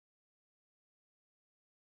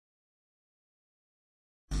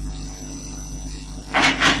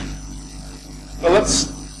Well, let's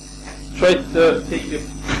try to take a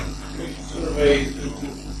quick survey through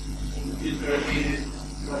computer-aided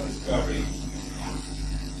drug discovery.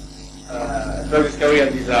 Drug discovery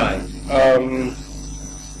and design.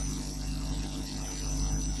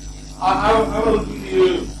 I will give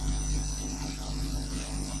you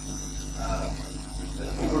an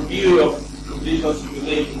overview of computational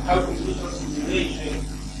simulation, how computational simulation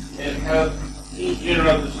can help in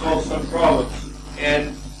general to solve some problems,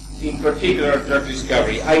 and in particular drug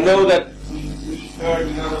discovery. I know that we heard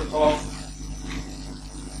in other talks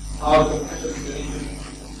how computational simulation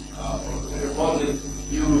or modeling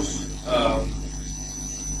use,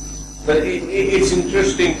 but it's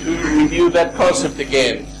interesting to review that concept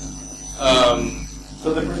again.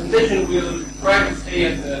 So the presentation will try to stay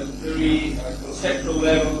at a very conceptual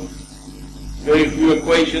level, very few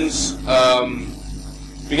equations,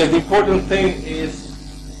 because the important thing is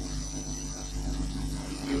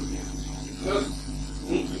you just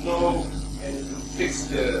need to know and to fix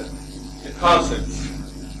the concepts,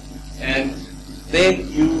 and then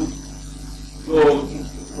you go into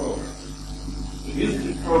the program. So using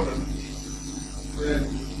the program is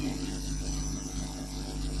relatively easy.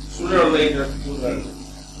 Sooner or later you learn it.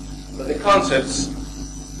 But the concepts,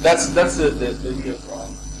 that's the real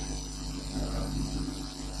problem.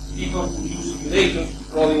 People who do simulations,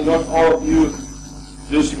 probably not all of you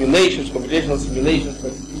do simulations, computational simulations,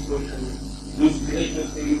 but people who do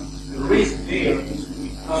simulations, the risk there is to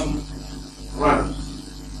become runners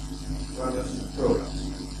of programs.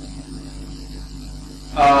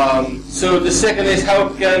 So the second is, how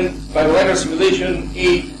can biological simulation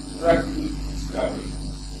aid drug discovery?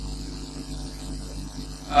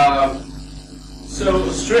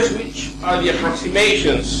 So stress which are the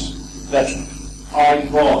approximations that are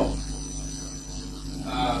involved,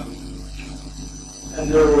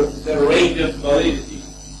 and their range of validity.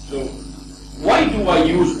 So why do I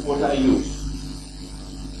use what I use?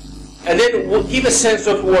 And then we'll give a sense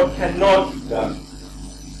of what cannot be done.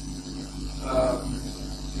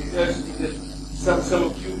 Because some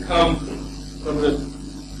of you come from the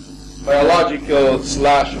biological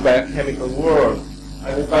 / biochemical world,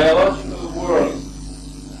 and the biological world,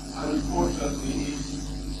 unfortunately,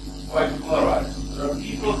 is quite polarized. There are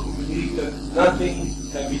people who believe that nothing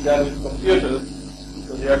can be done with computers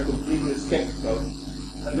because they are completely skeptical,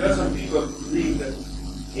 and there are some people who believe that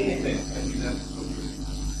anything can be done with computers.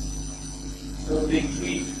 So they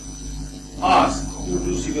treat us who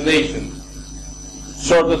do simulation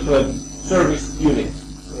sort of a service unit.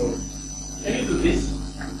 So, can you do this?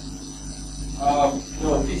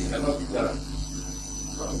 No, this cannot be done.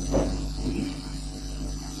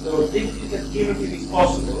 So things that everything is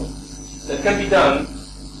possible that can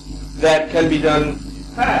be done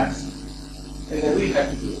fast, and then we have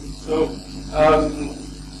to do it. So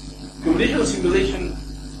computational simulation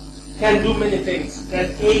can do many things,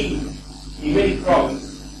 can aid in many problems,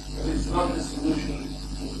 but it's not the solution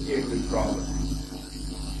to every problem.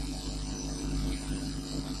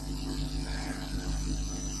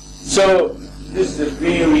 So this is a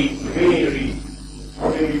very, very,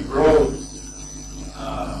 very broad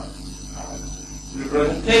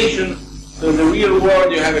representation. So in the real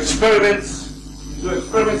world, you have experiments. You do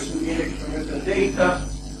experiments, you get experimental data,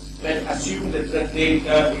 then assume that that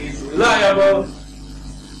data is reliable,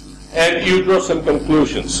 and you draw some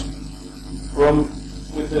conclusions.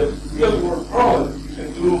 With the real world problem, you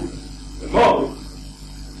can do the model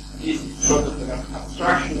is sort of an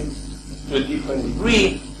abstraction to a different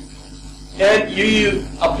degree, and you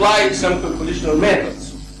apply some computational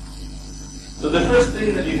methods. So the first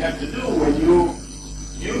thing that you have to do when you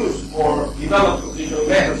use or develop computational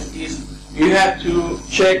methods is you have to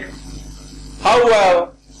check how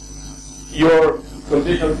well your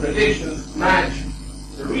computational predictions match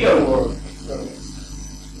the real world experiments.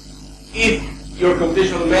 If your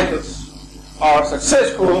computational methods are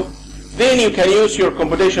successful, then you can use your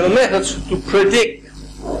computational methods to predict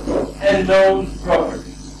unknown properties,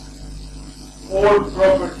 or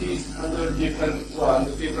properties under different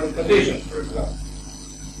conditions, for example.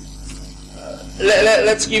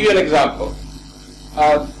 Let's give you an example.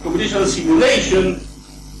 Computational simulation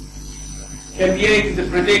can be aided in the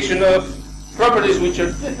prediction of properties which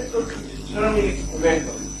are difficult to determine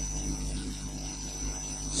experimentally.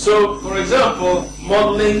 So, for example,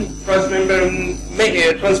 modeling transmembrane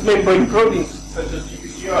proteins such as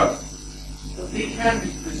GPCR. So they can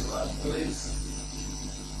be crystallized, but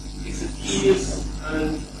it's a tedious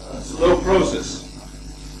and slow process.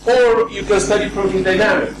 Or you can study protein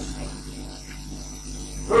dynamics.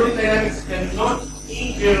 Protein dynamics cannot,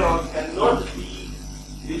 in general, cannot be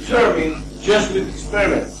determined just with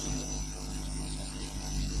experiments.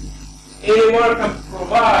 NMR can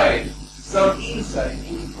provide some insight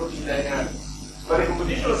into protein dynamics, but a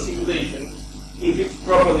computational simulation, if it's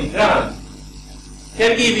properly done,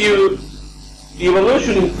 can give you the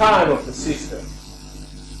evolution in time of the system.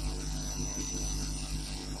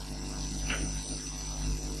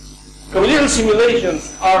 Computational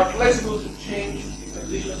simulations are flexible to change the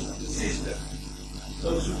conditions of the system.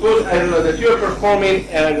 So suppose, I don't know, that you're performing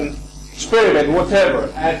an experiment,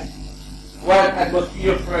 whatever, at 1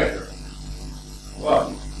 atmosphere pressure.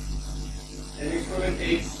 Well, and the experiment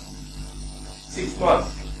takes 6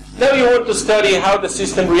 months. Now you want to study how the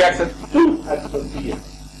system reacts at 2 atmosphere.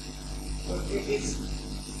 So it's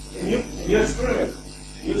a new experiment,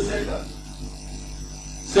 a new setup.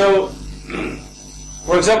 So,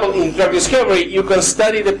 for example, in drug discovery, you can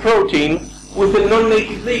study the protein with a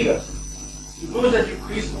non-native ligand. Suppose that you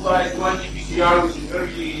crystallize one GPCR, which is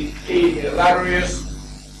very laborious,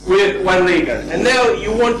 with one ligand. And now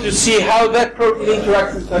you want to see how that protein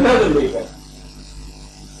interacts with another ligand.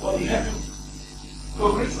 Well, you have to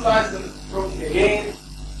co-crystallize the protein again,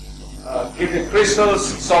 give the crystals,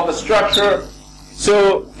 solve the structure.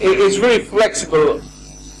 So it's very flexible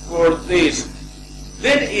for this.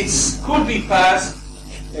 Then it could be fast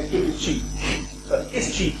and could be cheap. But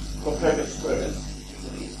it's cheap compared to experiments.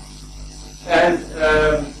 And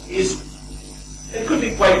it could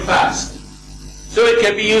be quite fast. So it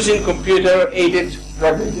can be used in computer-aided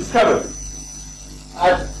drug discovery.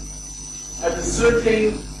 At a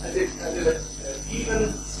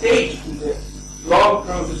given stage in the long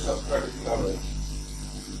process of drug discovery.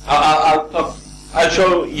 I'll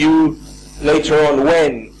show you later on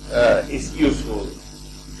when it's useful.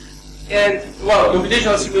 And, well,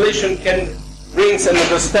 computational simulation can bring an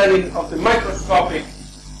understanding of the microscopic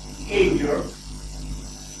behavior.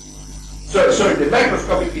 Sorry, the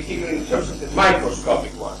macroscopic behavior in terms of the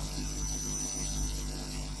microscopic one.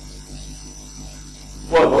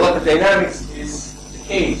 Well, molecular dynamics is the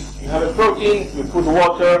case. You have a protein, you put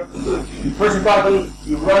water, you press a button,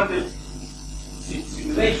 you run the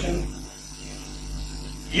simulation.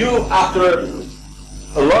 You, after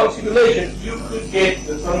a long simulation, you could get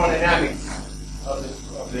the thermodynamics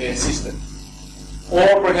of the system.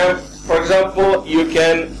 Or perhaps, for example, you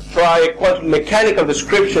can try a quantum mechanical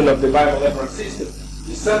description of the biomolecular system.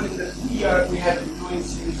 It's something that we have been doing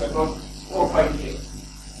since about 4 or 5 years.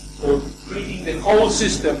 So treating the whole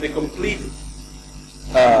system, the complete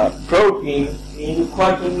protein in a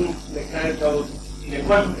quantum mechanical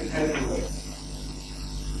way.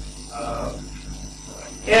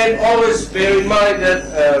 And always bear in mind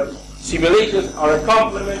that simulations are a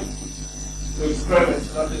complement to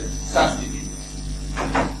experiments, not a substitute.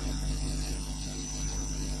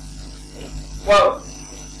 Well,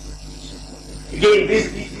 again,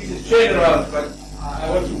 this is general, but I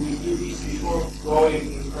want to review this before going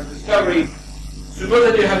into drug discovery.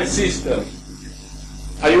 Suppose that you have a system,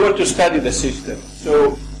 and you want to study the system.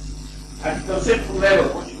 So, at the conceptual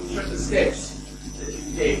level, which are the steps that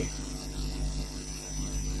you take?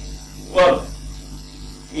 Well,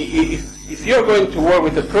 if you're going to work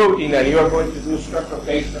with a protein and you're going to do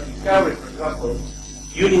structure-based drug discovery, for example,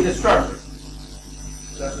 you need a structure.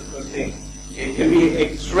 That's the first thing. It can be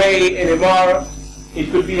X-ray, NMR,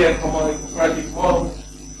 it could be a comparative model.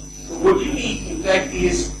 So what you need, in fact,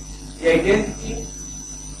 is the identity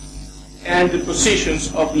and the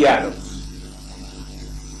positions of the atoms.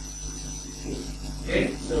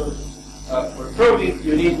 Okay, so for a protein,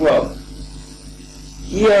 you need, well,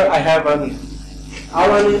 here I have an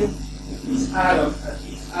alanine. These atoms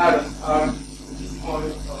are at this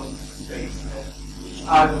point of space. And each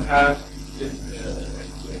atom has the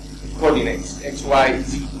coordinates, x, y,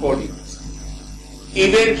 z coordinates.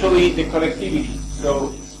 Eventually, the connectivity,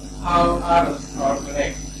 so how atoms are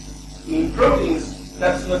connected. In proteins,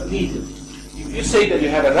 that's not needed. If you say that you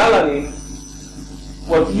have an alanine,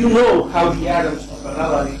 well, you know how the atoms of an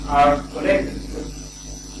alanine are connected.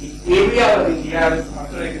 In reality, the atoms are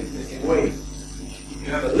connected in the same way. If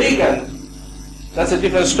you have a ligand, that's a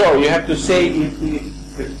different story. You have to say if the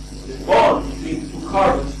bond between two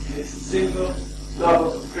carbons is single,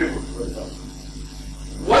 double, or triple, for example.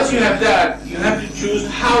 Once you have that, you have to choose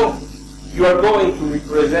how you are going to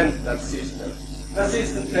represent that system. That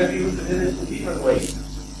system can be represented in different ways.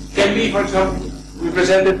 It can be, for example,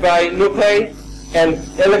 represented by nuclei and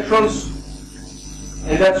electrons,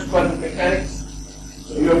 and that's quantum mechanics.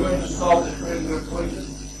 So you're going to solve the Schrödinger equation.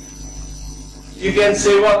 You can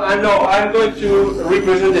say, well, I'm going to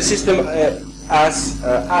represent the system as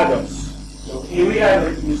atoms. So in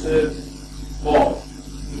reality, you said ball,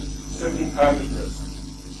 certain parameters.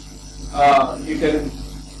 You can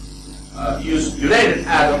use united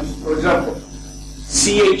atoms, for example.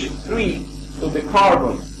 CH3, so the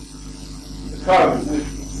carbon with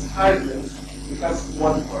its hydrogens becomes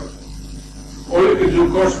one particle. Or you could do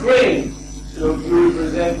coarse grain, so you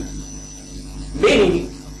represent many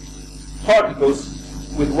particles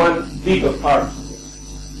with one bigger particle.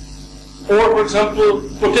 Or, for example,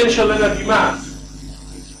 potential energy mass.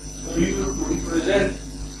 So you represent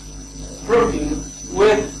protein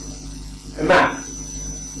with a mass,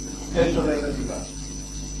 potential energy mass.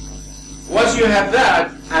 Once you have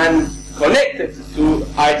that and connected to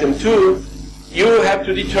item 2, you have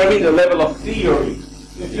to determine the level of theory.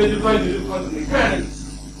 If you're going to do quantum mechanics,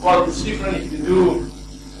 well, it's different if you do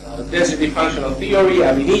density functional theory,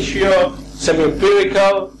 ab initio,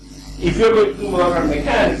 semi-empirical. If you're going to do molecular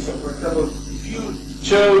mechanics, so for example, if you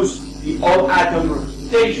chose the all-atom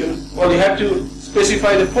representation, well, you have to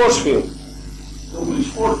specify the force field. So which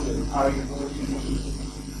force field are you going to use?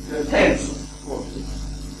 The tensor force field.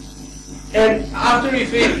 And after you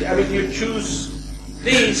choose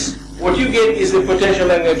this, what you get is the potential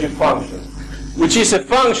energy function, which is a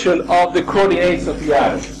function of the coordinates of the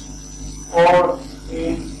atoms. Or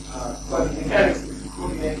in quantum mechanics, it's the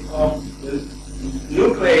coordinates of the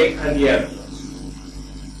nuclei and the electrons.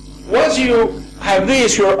 Once you have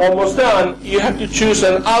this, you're almost done. You have to choose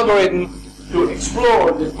an algorithm to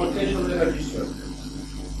explore the potential energy surface.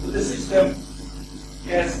 So the system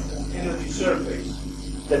has an energy surface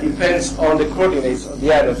that depends on the coordinates of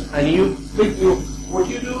the atoms, and what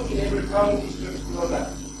you do in every problem is to explore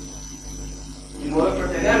that. In molecular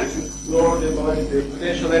dynamics, you explore the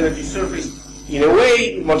potential energy surface in a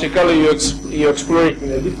way. In Monte Carlo, you explore it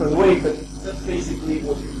in a different way, but that's basically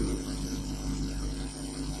what you do.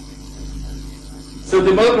 So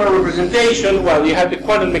the molecular representation, well, you have the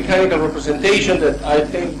quantum mechanical representation that I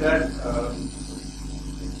think that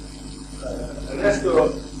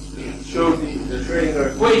Ernesto showed the Schrödinger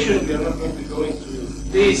equation. We are not going to go into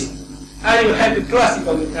this. And you have the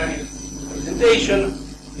classical mechanical representation,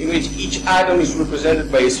 in which each atom is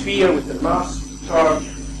represented by a sphere with the mass, charge,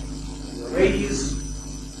 and the radius.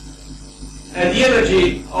 And the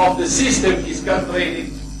energy of the system is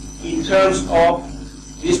calculated in terms of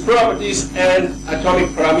these properties and atomic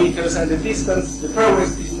parameters and the distance, the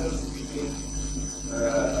progress distance between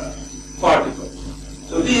particles.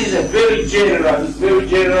 So this is a very general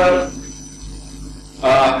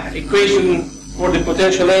equation for the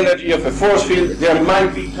potential energy of a force field. There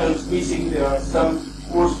might be terms missing. There are some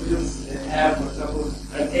force fields that have, for example,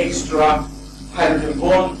 an extra hydrogen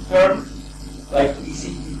bond term, like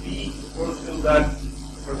ECTP, the force field that,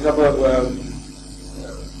 for example,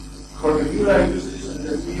 Corvus uses and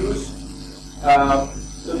that we use.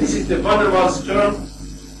 So this is the van der Waals term.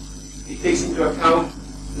 It takes into account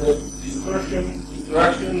the dispersion,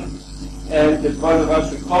 interaction, and the van der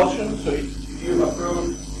Waals repulsion. So if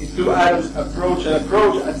two atoms approach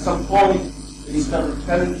at some point, they start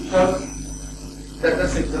repelling each other.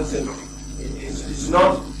 That's it. It's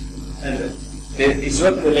not an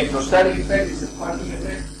electrostatic effect. It's a quantum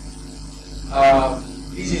effect.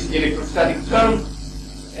 This is the electrostatic term,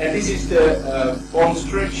 and this is the bond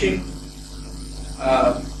stretching,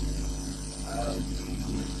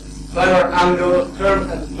 planar angle term,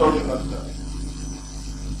 and the torsional term.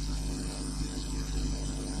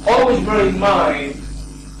 Always bear in mind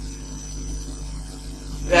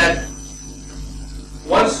that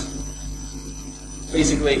once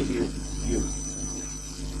basically you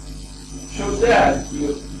choose that,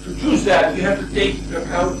 to choose that, you have to take into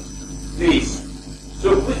account this.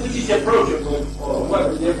 So which is the approach you're going to follow?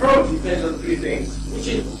 Well, the approach depends on three things.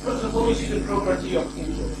 First of all, which is the property of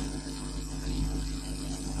interest?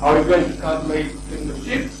 Are you going to calculate finger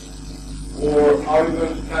shifts? Or are you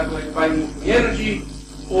going to calculate binding energy?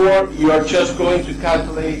 Or you are just going to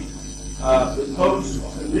calculate the pose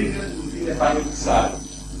of the ligand within a binding site?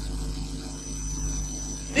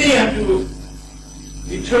 Then you have to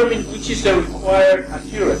determine which is the required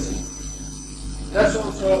accuracy. That's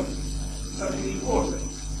also something important.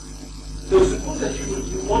 So suppose that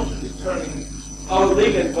you want to determine how a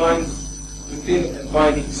ligand binds within a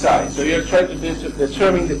binding site. So you're trying to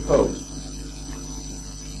determine the pose.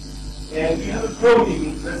 And you have a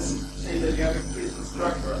protein, let's say that you have a crystal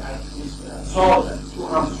structure at salt at 2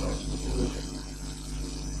 Armstrongs solution.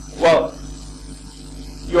 Well,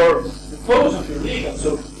 the pose of your ligand,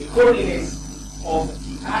 so the coordinates of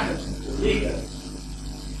the atoms of the ligand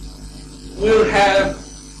will have,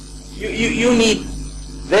 you need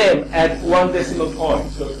them at 1 decimal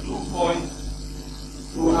point, so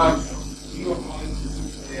 2.2 Armstrongs,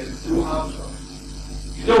 0.2 Armstrongs.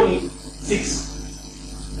 You don't need 6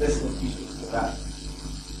 decimal pieces for that.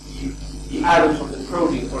 The atoms of the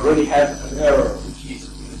protein already have an error, which is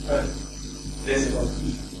decimal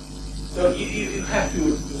So you have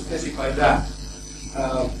to specify that.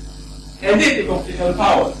 And then the computational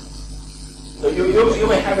power. So you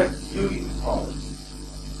may have a unit problem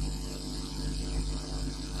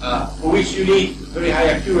for which you need very high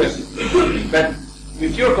accuracy. But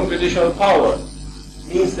with your computational power,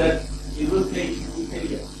 means that it will take you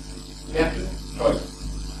years. You have two choices.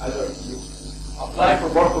 Either you apply for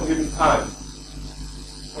more computing time,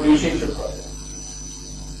 or you change your project.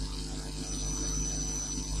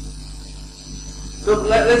 So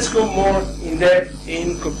let's go more in depth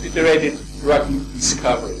in computer-aided drug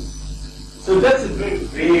discovery. So that's a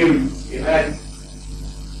very schematic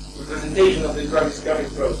representation of the drug discovery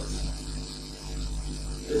process.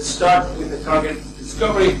 Let's start with the target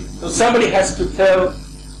discovery. So somebody has to tell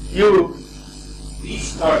you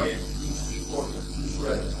these targets, these important, these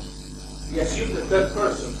relevant. We assume that that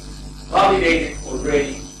person validated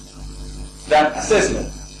already that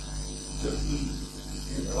assessment. So he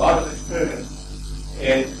did a lot of experiments.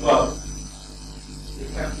 And, well, they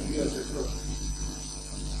have to use the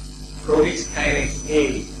protease kinase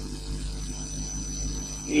A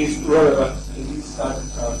is relevant in this type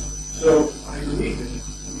of concept. So I believe that if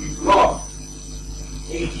we block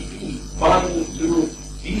ATP binding to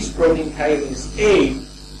this protein kinase A,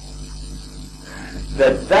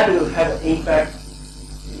 that will have an impact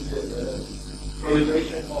in the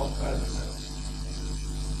proliferation of cancer cells.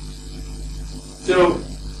 So,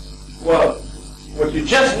 well, what you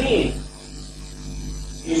just need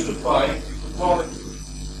is to find a molecule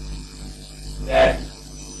that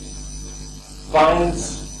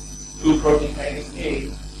binds to protein kinase A,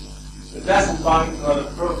 but doesn't bind to other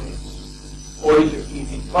proteins, or if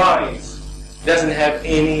it binds, doesn't have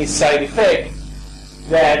any side effect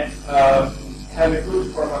that have a good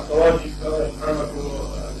pharmacological and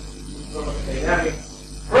pharmacodynamic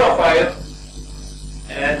profile,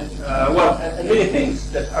 and and many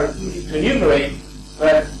things that are easy to enumerate,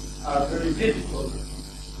 but are very difficult to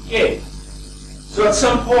get. So at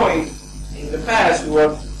some point in the past,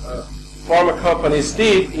 what pharma companies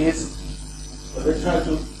did is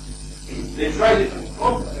they tried different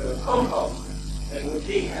compounds, and when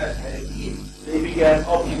they had a hit, they began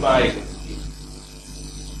optimizing it.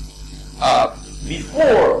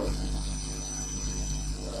 Before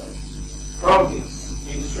proteins,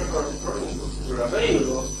 in structural proteins were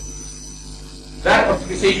available, that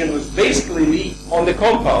optimization was basically on the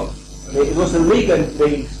compound. I mean, it was a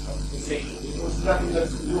ligand-based optimization. It was nothing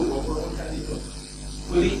else to do over all kinds of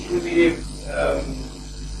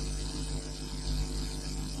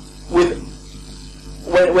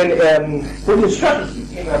when protein structures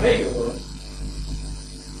became available.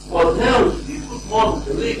 Well, now if you put model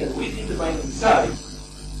the ligand within the binding site,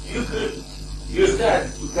 you could use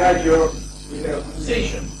that to guide your ligand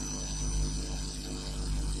optimization.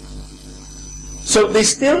 So they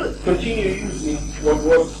still continue using what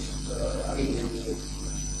was,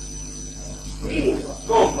 screening of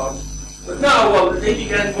compounds, but now, well, they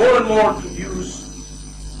began more and more to use,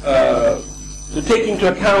 to take into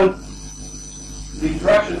account the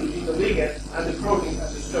interaction between the ligand and the protein at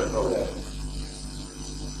the structural level.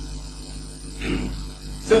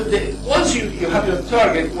 So once you have your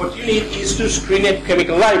target, what you need is to screen a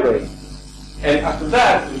chemical library. And after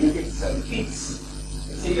that, when you get some hits,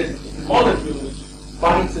 let's say that the molecule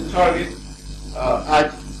binds the target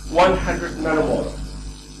at 100 nanomolar.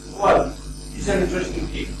 Well, it's an interesting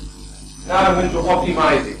hit. Now I'm going to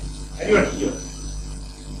optimize it, and you're here.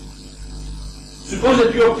 Suppose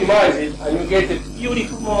that you optimize it, and you get a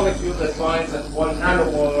beautiful molecule that binds at 1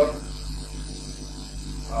 nanomolar.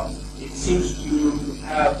 It seems to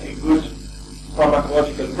have a good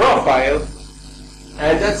pharmacological profile,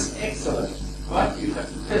 and that's excellent, but you have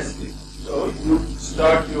to test it. So you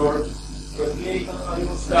start your clinical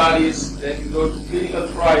animal studies, then you go to clinical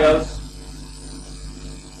trials,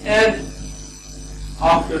 and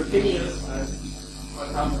after 10 years and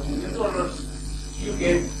 $100 million, you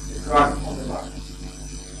get the drug on the market.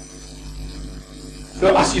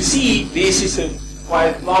 So as you see, this is a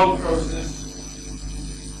quite long process.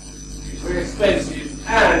 It's very expensive,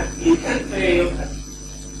 and it can fail at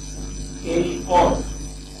any point.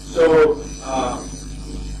 So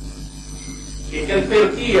it can fail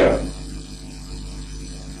here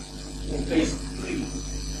in phase 3,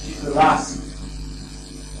 which is the last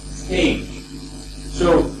stage.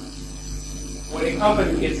 So when a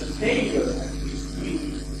company gets a failure at phase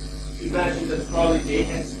 3, imagine that probably they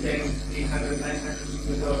can spend $800,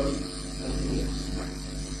 $900 million.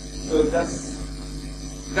 So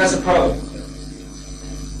that's a problem.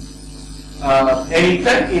 And in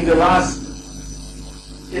fact, in the last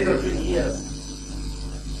 10 or 20 years,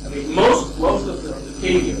 I mean, most of the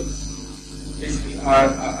failures basically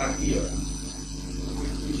are here,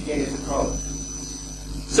 which again is a problem.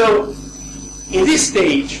 So, in this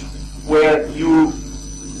stage, where you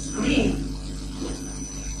screen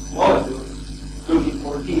molecules looking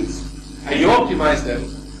for hits, and you optimize them,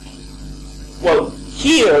 well,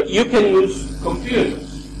 here you can use computers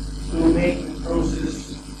to make the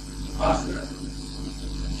process faster,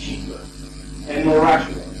 cheaper, and more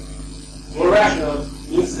rational. More rational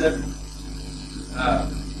means that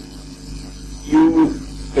you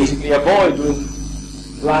basically avoid doing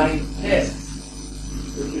blind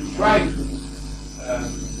tests, but you try to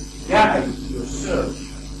guide your search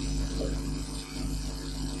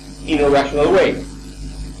in a rational way.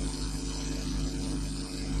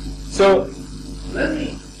 So, let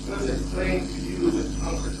me first explain to you the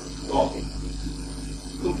concept of docking.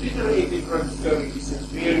 Computer-aided drug discovery is a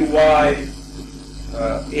very wide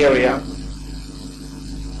area.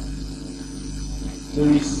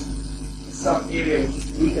 There is a sub-area which is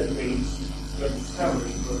database drug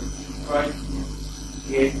discovery, where you try to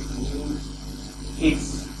get new hits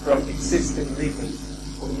from existing ligands,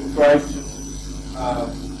 or you try to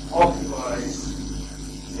optimize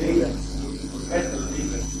data for better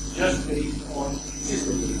ligands just based on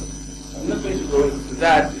existing ligands. I'm not going to go into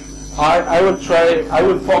that. I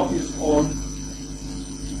will focus on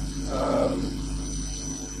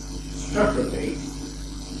structure-based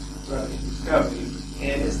drug discovery,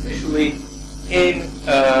 and especially in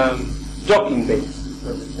docking-based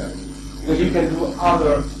drug discovery, because you can do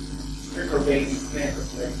other structure-based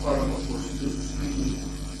methods like pharmacology,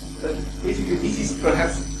 but basically this is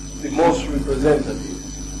perhaps the most representative.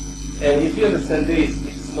 And if you understand this,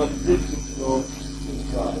 it's not difficult to go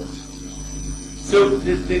into others. So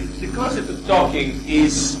the concept of docking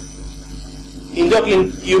is, in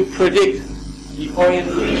docking you predict the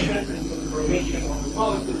orientation and conformation of the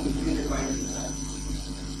molecule between the binding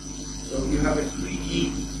sites. So you have a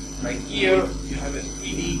 3D, like here, you have a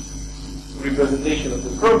 3D representation of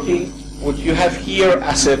the protein. What you have here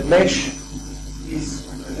as a mesh is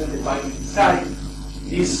represented by the site.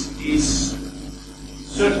 This is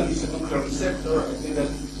certainly a nuclear receptor. I think that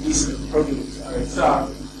these proteins are RSR,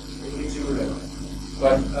 it's irrelevant.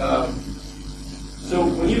 But so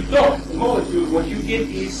when you dock the molecule, what you get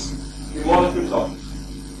is the molecule docked,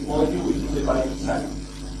 the molecule within the binding site,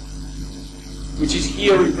 which is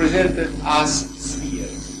here represented as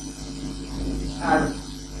spheres. Each atom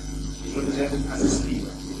is represented as a sphere.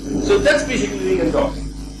 So that's basically ligand docking,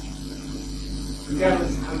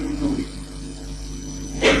 regardless of how you do it.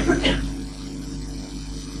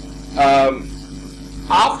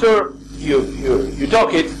 After you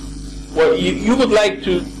dock it, well, you would like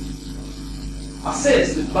to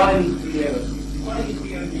assess the binding free energy. The binding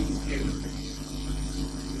free energy is everything.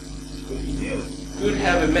 So you could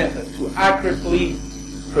have a method to accurately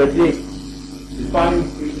predict the binding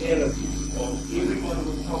free energy of every one of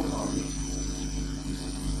the compounds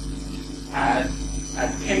at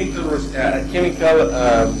chemical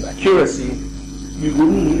accuracy. You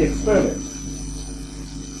wouldn't need experiments.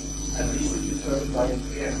 At least to determine binding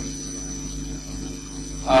free energy.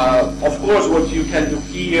 Of course, what you can do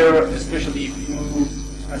here, especially if you,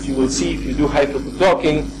 as you will see, if you do high throughput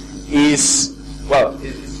docking, is, well,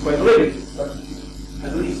 it's quite limited, but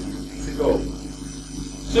at least it's a goal.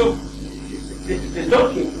 So, the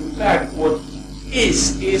docking, in fact, what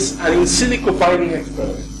is an in silico binding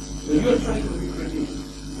experiment. So you're trying to reproduce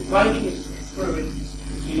the binding experiment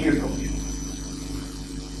in your computer.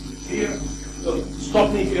 Here, so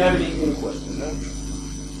stop me if you have any questions. No?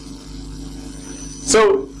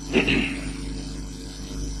 So,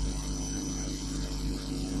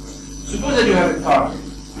 suppose that you have a target,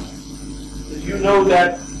 that you know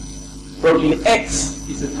that protein X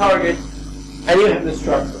is a target, and you have the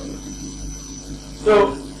structure.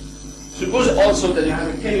 So, suppose also that you have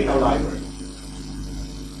a chemical library.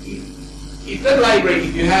 If that library,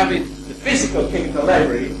 if you have it, the physical chemical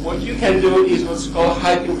library, what you can do is what's called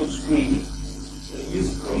high throughput screening. So you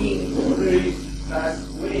screen in a very fast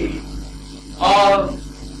way all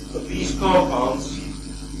of these compounds,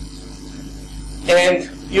 and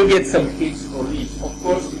you get some hits or leads. Of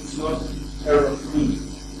course, it's not error-free.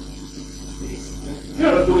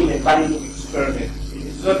 You're not doing a binding experiment.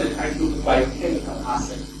 It's not that I do a biochemical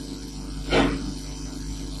assay.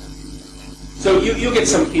 So you get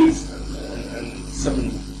some hits and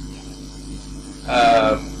some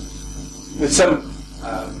with some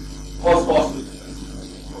false positives.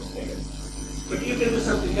 But you can do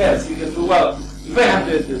something else. You can do, well, if I have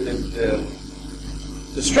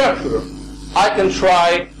the structure, I can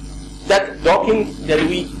try that docking that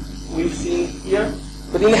we've seen here,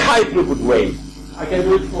 but in a high throughput way. I can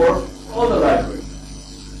do it for all the libraries.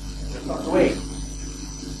 For way.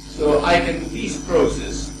 So I can do this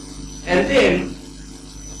process and then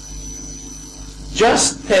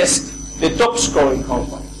just test the top scoring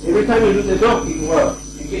compound. Every time you do the docking, well,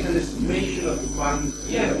 you get an estimation of the binding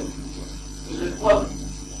free So well,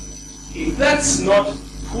 if that's not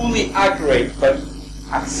fully accurate but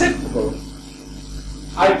acceptable,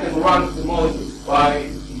 I can run the molecules by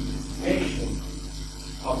the estimation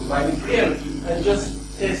of the binding free energy and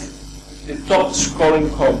just test the top scoring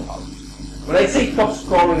compound. When I say top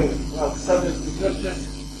scoring, well, sometimes it's not just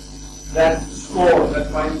that score,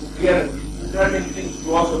 that binding free energy. There are many things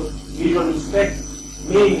to also visually inspect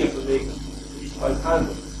many of the data, which is quite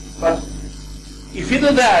handy. But if you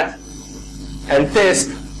do that and test,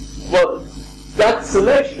 well, that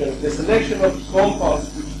selection, the selection of compounds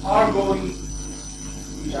which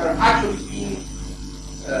are actually being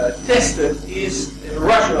tested is a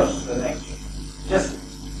rational selection. Just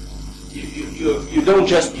you don't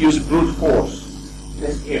just use brute force,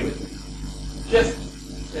 test everything. Just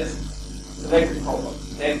select the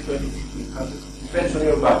compounds, 10, 20, 50, 100, depends on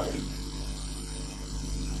your budget.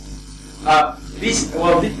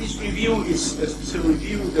 This review is a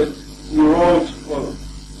review that we wrote, well,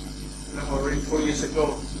 already 4 years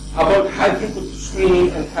ago, about high throughput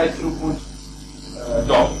screening and high throughput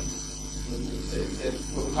docking. It's a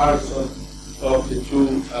comparison of the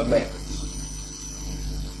two methods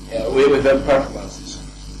with their performances.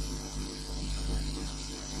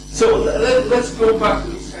 So let's go back to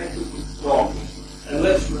this high throughut docking and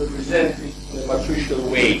let's represent it in a matricial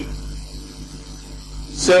way.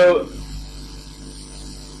 So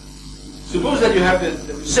suppose that you have the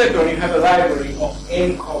receptor and you have a library of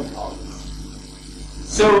n compounds.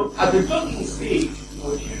 So at the docking stage,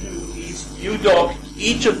 what you do is you dock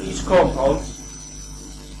each of these compounds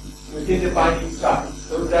within the binding site.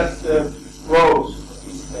 So that's the rows of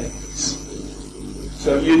this matrix.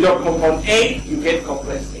 So you dock compound A, you get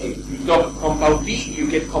complex A. You dock compound B, you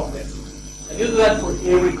get complex B. And you do that for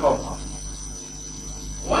every compound.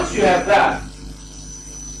 Once you have that,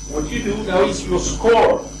 what you do now is you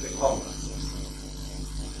score the compounds.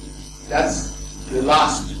 That's the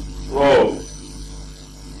last row.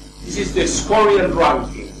 This is the scoring and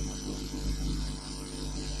ranking.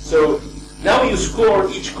 So now you score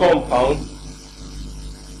each compound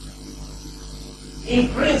in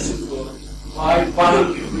principle by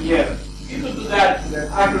binding free energy. If you do that in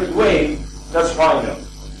an accurate way, that's final.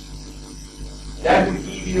 That will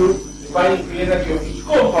give you the binding free energy of each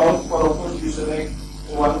compound, well, of course you select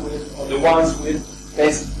the one with, or the ones with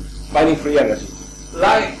best binding free energy.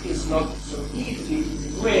 Life is not so easy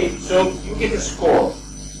in a way, so you get a score.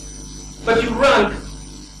 But you rank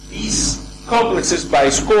these complexes by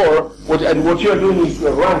score, and what you're doing is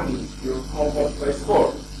you're ranking your compounds by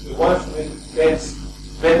score. The ones with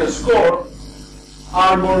better score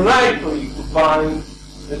are more likely to bind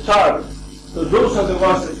the target. So those are the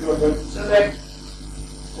ones that you are going to select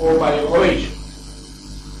for bioevaluation.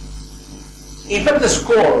 In fact, the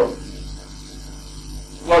score,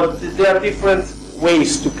 well, there are different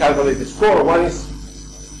ways to calculate the score. One is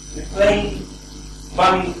the plain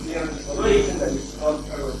binding evaluation that is not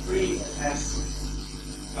error-free and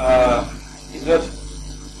is not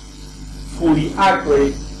fully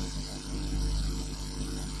accurate.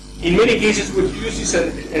 In many cases, what you use is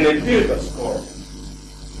an empirical score,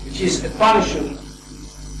 which is a function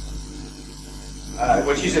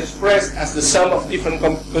which is expressed as the sum of different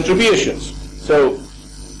contributions. So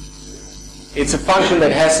it's a function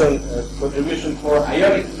that has a contribution for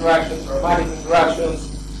ionic interactions, aromatic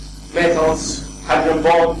interactions, metals, hydrogen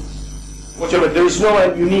bond, whatever. There is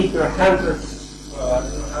no unique, there are hundreds,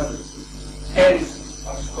 tens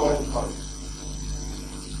of scoring functions.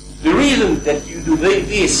 The reason that you do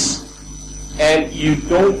this and you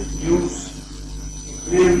don't use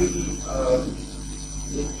very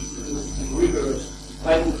rigorous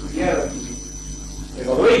binding free energy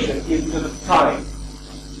evaluation is because of time.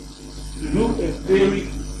 To do a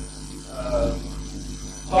very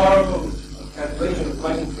thorough calculation of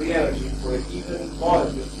binding free energy for a given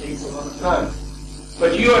molecule takes a lot of time.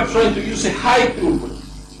 But you are trying to use a high throughput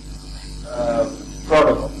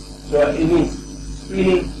protocol. So it means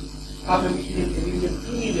screening 500 million, 1 million,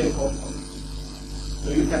 2 million compounds. So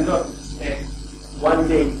you cannot spend 1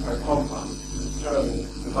 day per compound to determine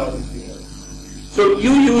the binding free energy. So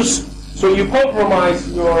you compromise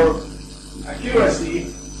your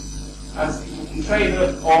accuracy as the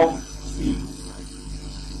trade-off of speed.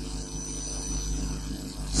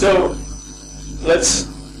 So let's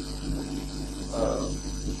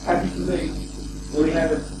happy today where we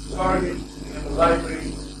have a target, we have a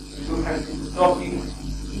library, we do have things talking,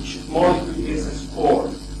 each molecule gets a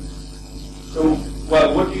score. So,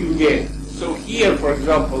 well, what do you get? here, for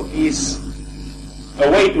example, is a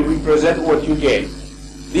way to represent what you get.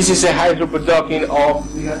 This is a high throughput docking of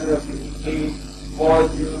 358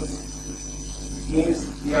 molecules.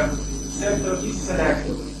 Means the receptor. This is an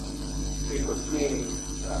actual liquid screening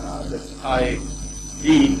that I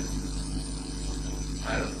did,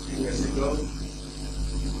 I don't know, 2 years ago.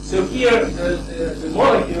 So here, the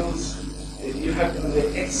molecules, you have on the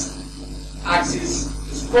x-axis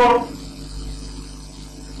the score,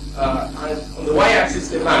 and on the y-axis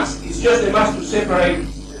the mass. It's just the mass to separate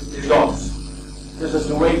the dots. This is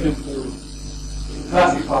the way to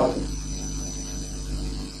classify them.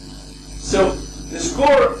 So the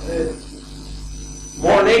score,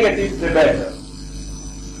 more negative, the better.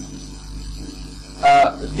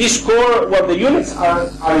 This score, well, the units are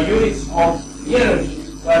units of the energy,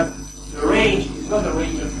 but the range is not a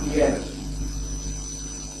range of the energy.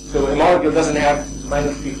 So a molecule doesn't have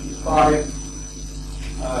minus 55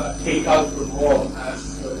 take out per mole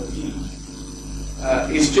as G.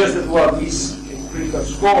 It's just that, well, this critical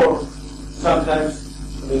score sometimes,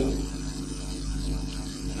 it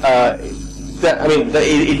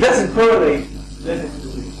doesn't correlate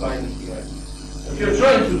definitely with finding here. What you're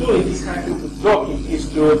trying to do in this kind of docking is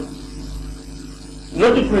to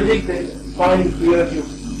not to predict the finding energy of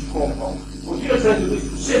each compound. What you're trying to do is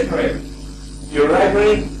to separate your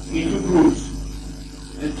library into groups.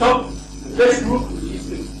 The best group,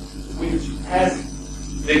 which has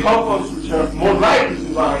the compounds which are more likely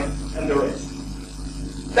to bind, and the rest.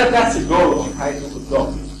 That's the goal of high throughput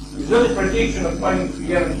docking. It's not a prediction of finding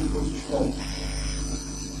free energy for each compound.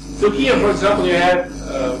 So here, for example, you have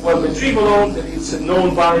metribolone, that is a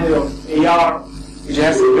known binder of AR, which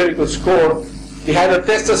has a very good score. You have a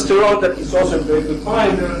testosterone that is also a very good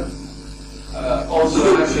binder,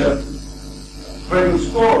 also has a very good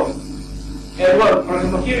score. And well, for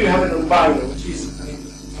example, here you have an unbinder, which is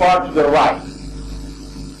far to the right.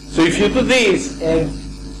 So if you do this and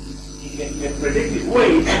in a predictive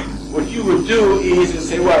way, what you would do is you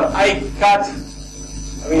say, well, I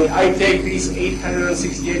take these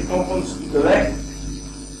 868 compounds to the left,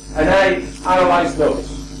 and I analyze those.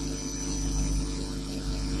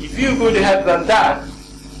 If you could have done that,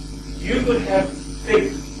 you could have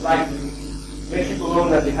picked likely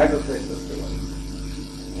metribolone and the hydrotestosterone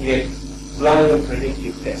in a blind and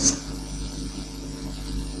predictive test.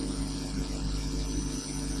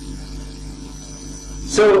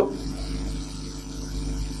 So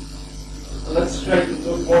let's try to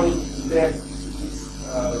look more into that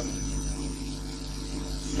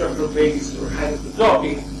structural basis or kind of the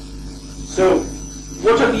docking. So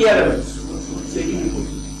what are the elements? What's the input?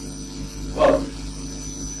 Well,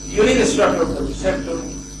 you need a structure of the receptor.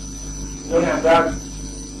 If you don't have that,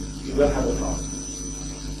 you will have a problem.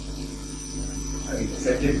 A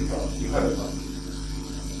scientific problem. You have a problem.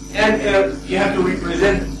 And you have to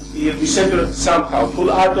represent the receptor somehow.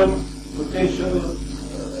 Full atom, potential,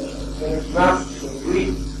 mass,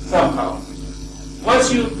 degree, somehow.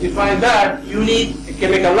 Once you define that, you need a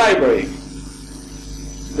chemical library.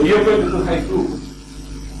 So you're going to do high throughput.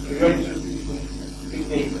 You're going to do big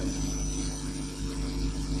data.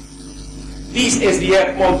 These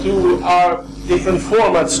SDF-Mon2 are different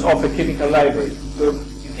formats of a chemical library. So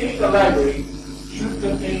the chemical library should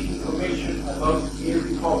contain information about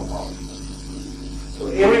every compound. So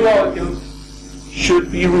every molecule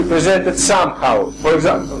should be represented somehow. For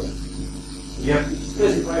example, you have to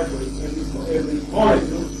specify for every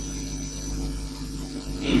molecule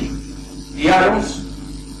the atoms,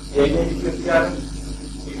 the identity of the atoms,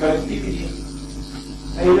 the connectivity,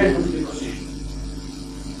 and eventually the position.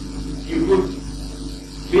 You could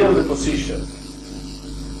build a position.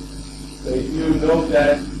 So if you know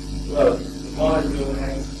that, well, the molecule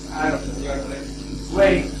has atoms and the are connected this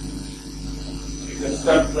way, you can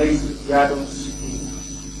start placing the atoms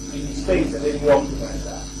in 3D space and then you optimize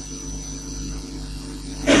that.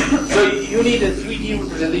 So you need a 3D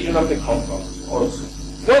representation of the compounds also.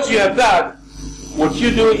 Once you have that, what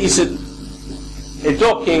you do is a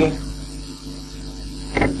docking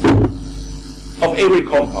of every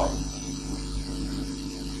compound.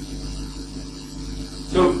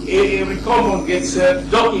 So every compound gets a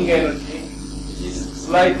docking energy, which is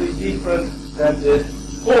slightly different than the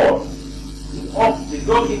score. The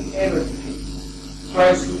docking energy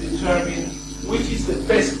tries to determine which is the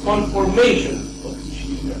best conformation of each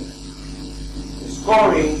ligand. The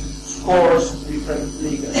scoring scores different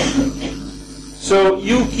ligands. So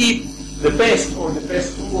you keep the best or the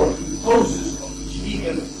best two or three poses of each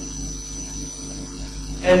ligand,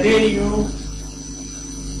 and then you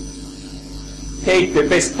take the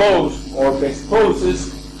best pose or best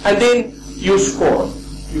poses, and then you score.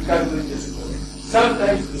 You calculate the score.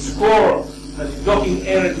 Sometimes the score but the docking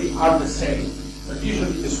energy are the same. But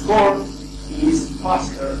usually the score is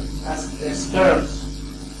faster, has less terms,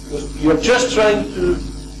 because you're just trying to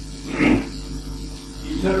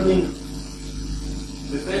determine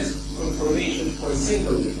the best conformation for a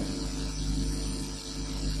single ligand,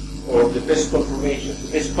 or the best conformation,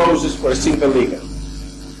 the best poses for a single ligand.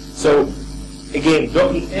 So, again,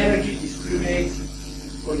 docking energy discriminates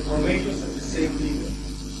conformations of the same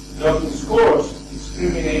ligand. Docking scores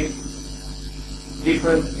discriminate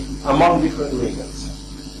among different ligands.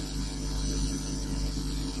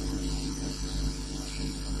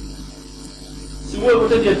 So what are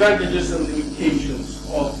the advantages and limitations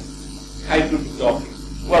of high-throughput docking?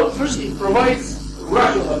 Well, first, it provides a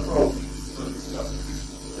rational approach to this topic.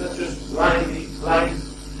 It's not just blind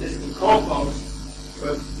testing compounds,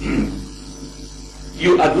 but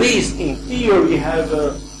you, at least in theory, have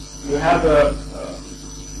a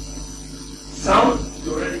sound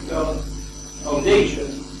theoretical foundation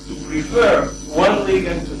to prefer one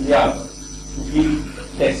ligand to the other to be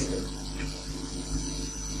tested.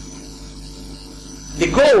 The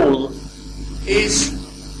goal is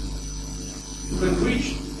to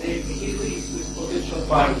enrich the abilities with potential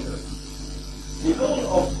binders. The goal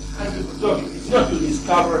of high-throughput docking is not to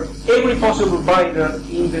discover every possible binder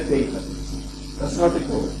in the database. That's not the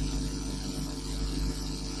goal.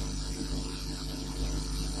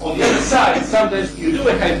 On the other side, sometimes you do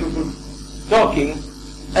a high-throughput docking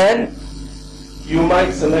and you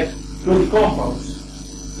might select 20 compounds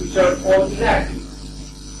which are all inactive.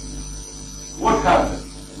 What happened?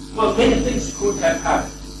 Well, many things could have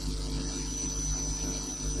happened.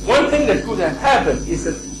 One thing that could have happened is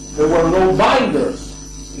that there were no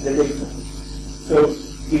binders in the database. So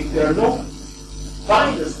if there are no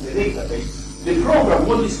binders in the database, the program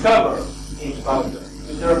will discover any binder,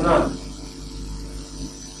 but there are none.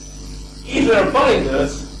 If there are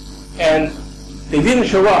binders and they didn't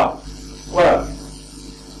show up, well,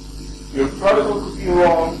 your protocol could be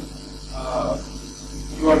wrong,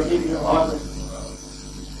 you are giving a lot of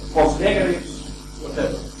false negatives,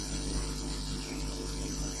 whatever.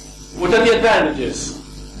 What are the advantages?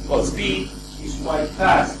 Well, speed is quite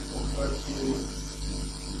fast compared to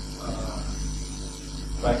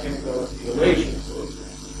biochemical evaluation. So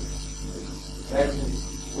imagine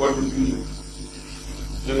what would be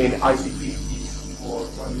doing IC50s for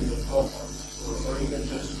 1 million compounds, or even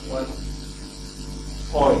just 1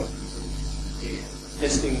 point,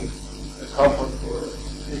 testing a compound for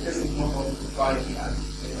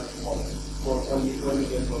for 1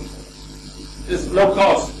 million compounds. This is low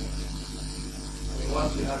cost. I mean,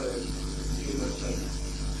 once you have a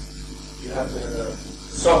you have the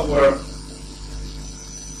software,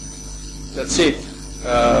 that's it.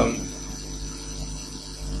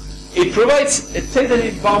 It provides a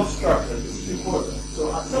tentative bound structure. This is important. So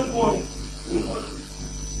at some point,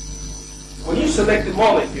 when you select a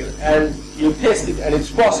molecule and you test it and it's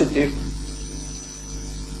positive,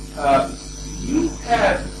 you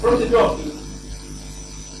have from the docking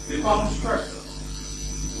the bound structure.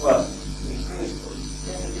 Well, in principle,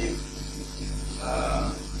 tentative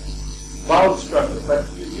bound structure, but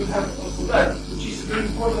you have also that, which is very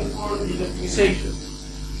important for the optimization.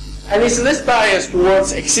 And it's less biased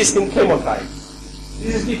towards existing chemotypes.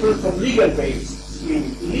 This is different from ligand-based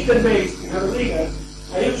screening. In ligand-based, you have a ligand,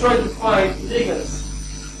 and you try to find ligands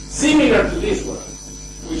similar to this one,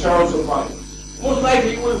 which are also binders. Most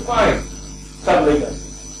likely you will find some ligands.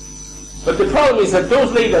 But the problem is that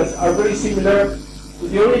those ligands are very similar to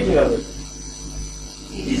the original ligand.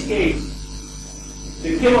 In this case,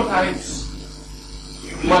 the chemotypes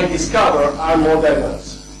you might discover are more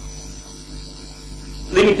diverse.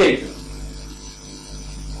 Limitation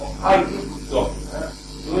of high-throughput docking.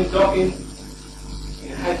 Doing docking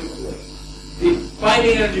in high-throughput way. The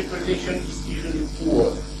binding energy prediction is usually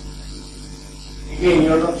poor. Again,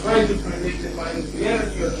 you're not trying to predict the binding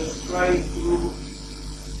energy, you're just trying to,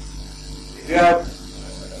 if you have a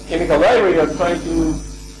chemical library, you're trying to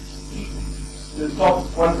keep the top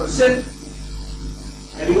 1%,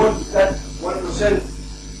 and you want that 1%,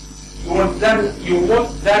 you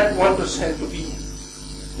want that 1% to be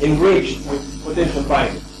enriched with potential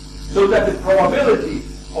binding, so that the probability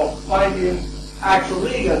of finding actual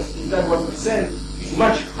ligands in that 1% is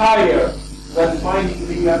much higher than finding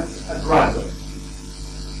ligands at random.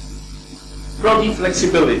 Protein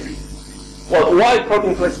flexibility. Well, why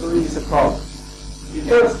protein flexibility is a problem?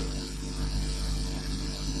 Because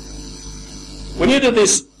when you do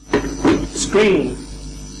this screening,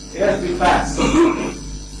 it has to be fast.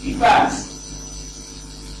 Be fast.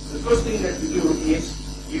 The first thing that you do is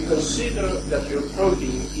you consider that your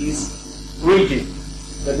protein is rigid,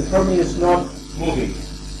 that the protein is not moving.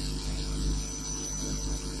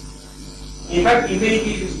 In fact, in many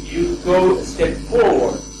cases, you go a step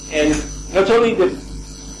forward, and not only the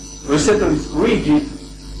receptor is rigid,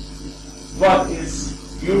 but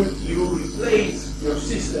you replace your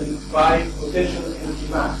system by potential energy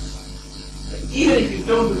mass. But even if you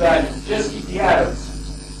don't do that, just keep the atoms.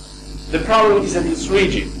 The problem is that it's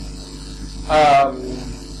rigid.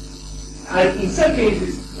 And in some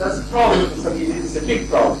cases, that's a problem, in some cases it's a big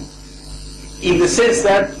problem. In the sense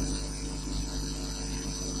that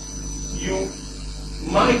you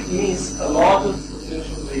might miss a lot of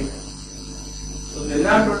potential data. So the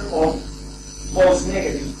number of false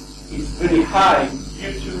negatives is very high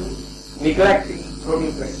due to neglecting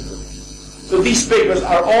protein flexibility. So these papers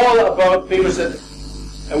are all about papers that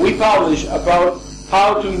we publish about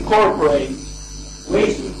how to incorporate,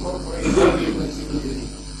 ways to incorporate protein flexibility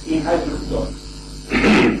in hydrophobic.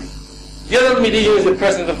 The other limitation is the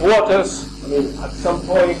presence of waters. I mean, at some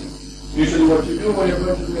point, usually what you do when you're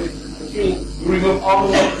going to do it, you remove all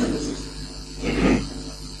the water from the system.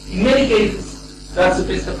 In many cases, that's the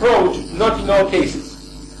best approach, not in all cases.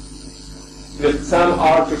 Because some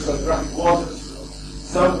are crystallographic waters,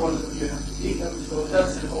 some waters you have to dig them, so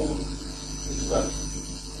that's the whole experiment.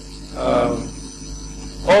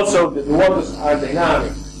 Also, the waters are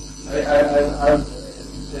dynamic.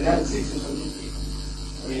 Dynamic systems,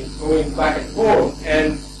 I mean, going back and forth,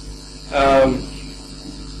 and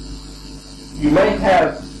you might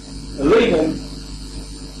have a ligand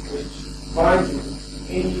which binds to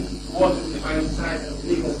any water in the binding site and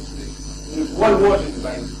ligand with one water in the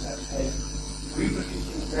binding site, and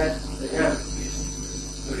reproducing that dynamic is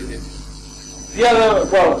very difficult. The other,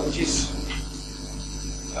 well, which is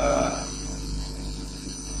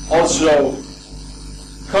also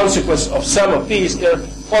consequence of some of these, there are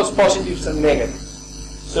false positives and negatives.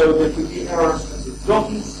 So there could be errors at the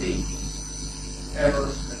docking stage,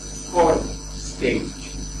 errors at the scoring stage.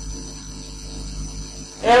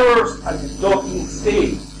 Errors at the docking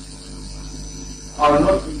stage are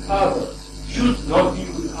not recovered, should not be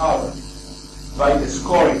recovered by the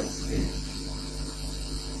scoring stage.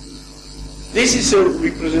 This is a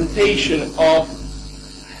representation of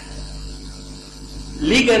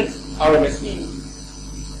ligand RMSE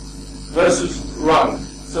versus run.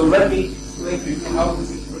 So let me explain to you how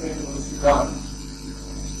this experiment was done.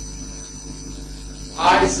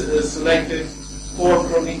 I selected 4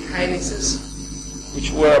 protein kinases,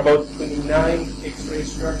 which were about 29 X-ray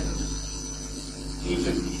structures. Each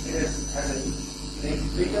of these has a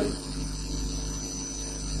native ligand.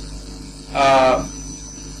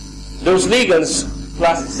 Those ligands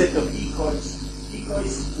plus a set of decoys.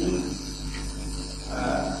 Decoys mean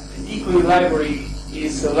an decoy library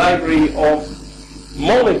is a library of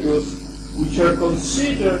molecules which are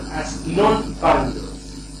considered as non-binders.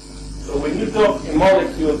 So when you talk a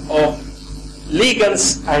molecule of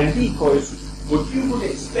ligands and decoys, what you would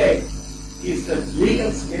expect is that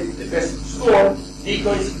ligands get the best score,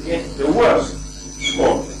 decoys get the worst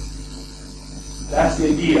score. That's the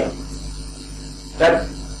idea. That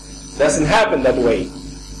doesn't happen that way.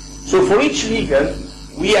 So for each ligand,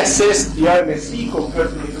 we assess the RMSE compared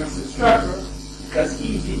to the crystal structure. That's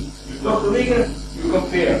easy. You talk the ligand, you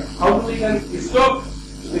compare how the ligand is docked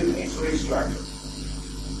to the X-ray structure.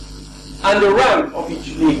 And the rank of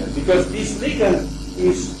each ligand, because this ligand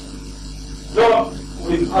is docked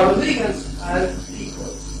with other ligands and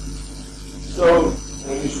decoys. So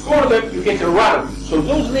when you score them, you get a rank. So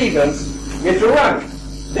those ligands get a rank.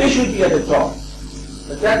 They should be at the top.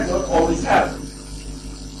 But that not always happens.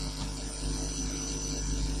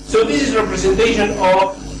 So this is a representation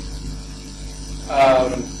of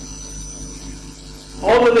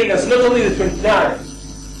all the ligands, not only the 29.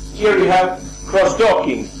 Here you have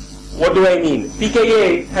cross-docking. What do I mean?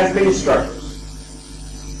 pKa has many structures.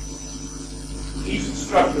 Each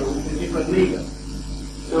structure with a different ligand.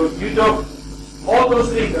 So you dock all those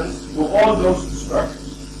ligands with all those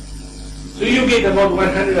structures. So you get about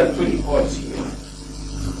 120 points here.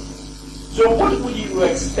 So what would you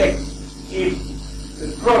expect if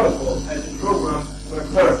the protocol and the program were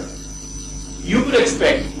perfect? You would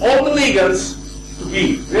expect all the ligands to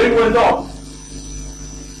be very well docked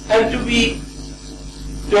and to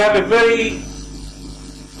have a very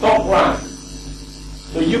top rank.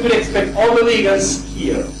 So you could expect all the ligands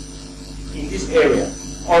here in this area,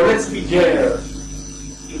 or let's be generous,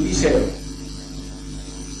 in this area.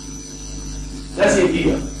 That's the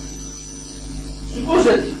idea. Suppose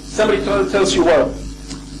that somebody tells you, well,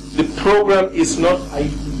 the program is not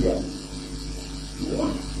ideal.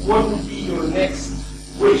 What would be your next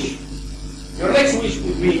wish? Your next wish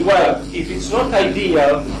would be, well, if it's not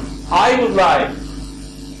ideal, I would like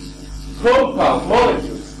compound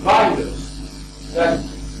molecules, binders, that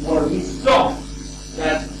were misdocked,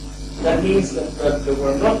 that means that they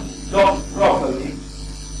were not docked properly,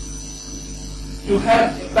 to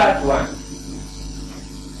have a background.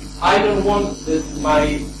 I don't want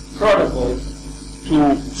my protocol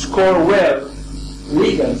to score well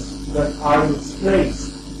ligands that are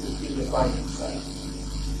misplaced in the binding site.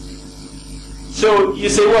 So you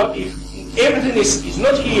say, well, if everything is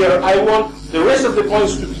not here, I want the rest of the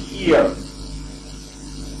points to be here.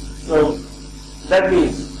 So that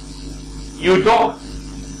means you dock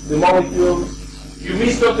the molecule, you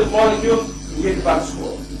misdock the molecule, you get a back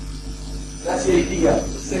score. That's the idea, the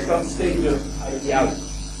second stage of ideality.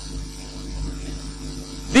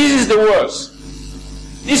 This is the worst.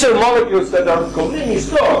 These are molecules that are completely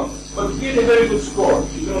stored, but you get a very good score.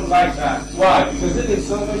 You don't like that. Why? Because then it's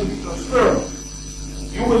not going to be transferable.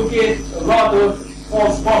 You will get a lot of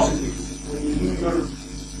false positives when you do your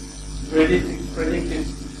predicted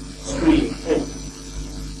screening.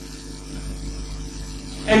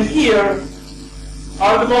 And here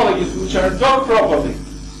are the molecules which are docked properly,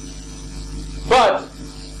 but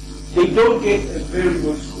they don't get a very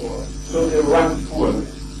good score, so they rank poorly.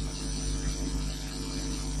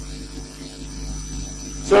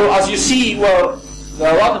 So as you see, well, there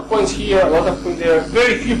are a lot of points here, a lot of points there,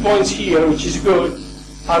 very few points here, which is good,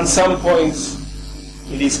 and some points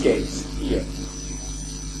in this case here.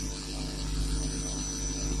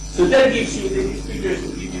 So that gives you, these figures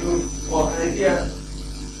will give you an idea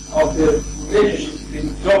of the relationship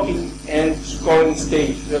between docking and scoring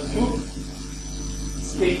stage. There are two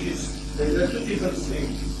stages, there are two different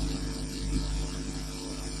stages.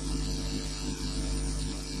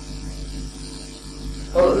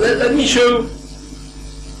 Let me show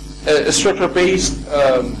a structure-based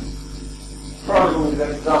protocol with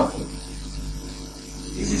an example.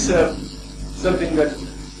 This is something that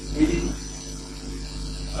we did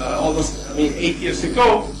almost, 8 years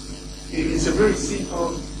ago. It's a very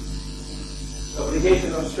simple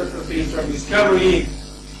application of structure-based drug discovery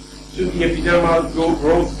to the epidermal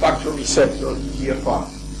growth factor receptor, EGFR.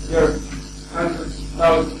 There are hundreds,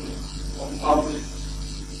 thousands of published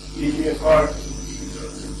EGFR.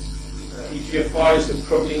 EGFR is a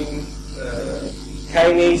protein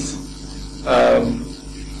kinase.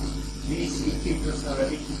 These inhibitors are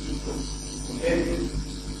competitive.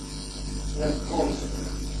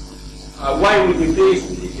 Why we did this?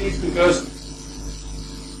 We did this because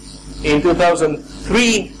in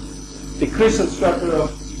 2003 the crystal structure of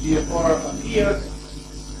EGFR appeared.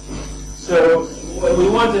 So when we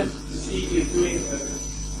wanted to see if doing a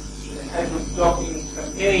hydrodocking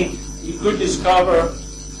campaign, we could discover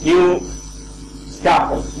new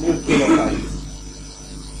scaffolds, new phenotypes.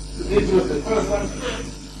 So this was the first one.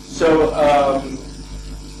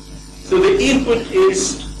 So the input is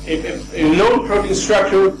a known protein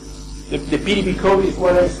structure. The PDB code is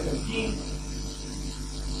 1F17.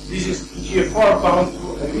 This is EGFR bound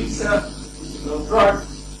to ELISA, which is a known drug.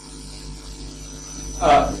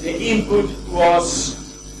 The input was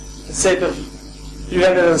a set of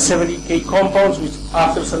 370K compounds, which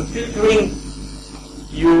after some filtering,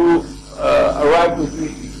 you arrive with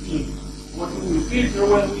 315. What do we filter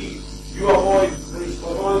when you avoid very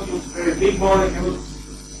small molecules, very big molecules,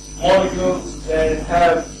 molecules that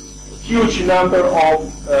have a huge number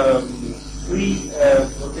of free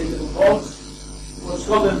rotatable bonds? What's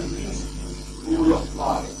called the Institut rule of 5.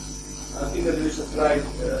 I think that there is a slide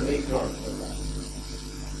later on for that.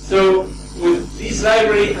 So with this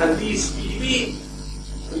library and this PDB,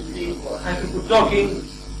 with the hydrogen docking,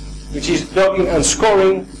 which is docking and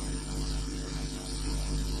scoring,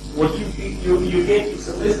 what you get is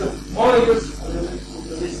a list of molecules and a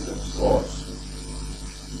list of scores.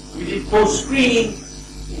 We did post-screening,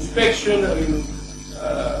 inspection,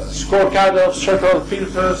 score cutoffs, structural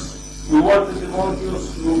filters. We wanted the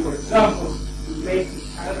molecules to, for example, to make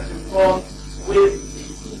hydrogen bond with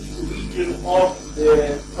the region of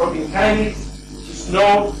the protein kinase, which is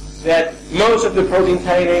known that most of the protein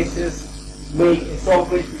kinases make a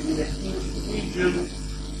solvent within a hinged region.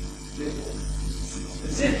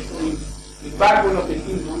 Specifically, the backbone of the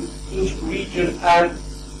hinged region and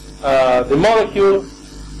the molecule.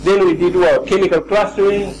 Then we did chemical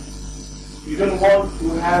clustering. You don't want to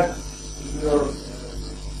have your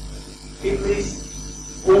hit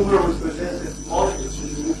list over-represented molecules, so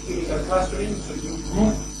you do chemical clustering. So you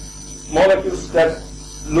group molecules that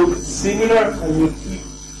look similar and you keep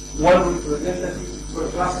one representative per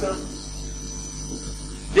cluster.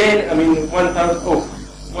 Then,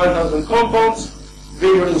 1,000 compounds.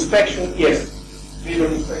 Visual inspection, yes.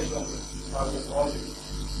 Visual inspection of the molecules.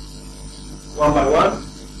 One by one.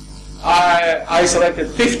 I selected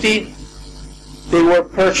 50. They were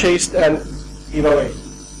purchased and evaluated.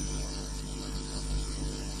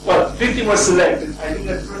 50 were selected. I think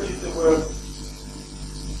at first there were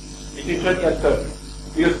between 20 and 30.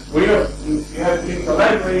 Because when you have a clinical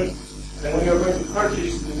library, and when you're going to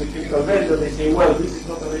purchase with the clinical vendor, they say, well, this is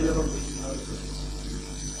not available, this is not available.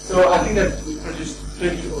 So I think that we purchased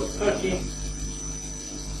 20 or 30.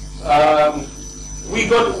 We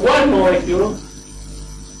got one molecule,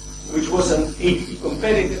 which was an ATP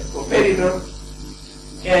competitor,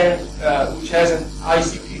 and which has an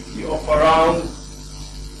IC50 of around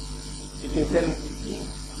between 10 and 15.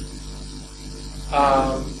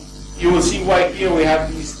 You will see why here we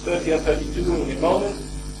have these 30 and 32 in a moment.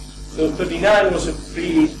 So 39 was a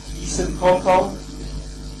pretty decent compound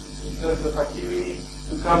in terms of activity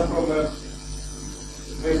to come from a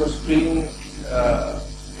vapor screening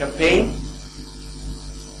campaign.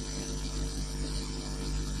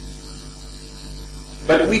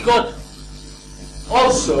 But we got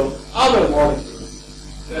also other molecules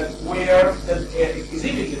that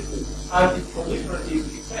exhibited anti-proliferative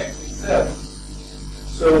effects itself.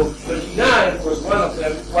 So 39 was one of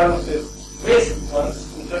the basic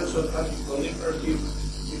ones in terms of anti-proliferative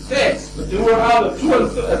effects, but there were other 2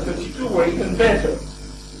 and 32 were even better.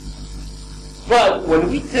 But when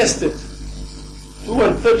we tested 2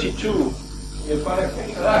 and 32 in a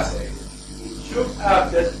biochemical assay, it showed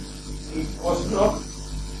up that it was not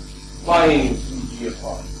binding to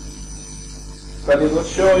GFR, but it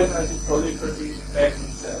was showing anti-proliferative effect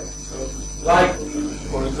itself. So likely,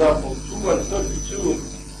 for example, 2 and 32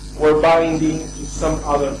 were binding to some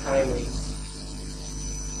other kinase,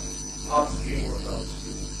 upstream or downstream.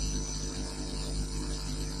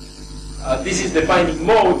 This is the binding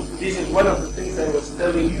mode. This is one of the things I was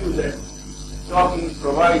telling you, that docking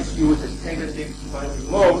provides you with a tentative binding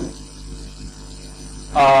mode.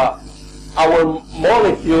 Our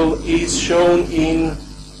molecule is shown in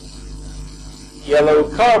yellow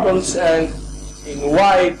carbons, and in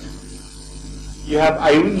white you have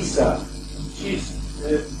IRISA, which is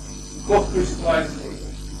the co-crystallized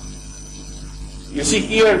agent. You see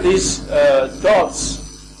here these dots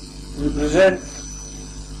represent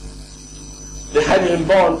the hydrogen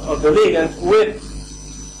bond of the ligand with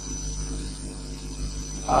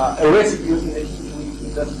a residue in the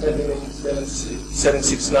heat that's methylene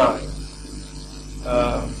 769.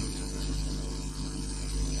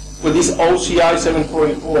 With this OCI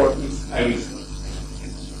 744 is IRISA.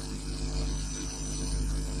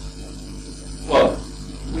 Well,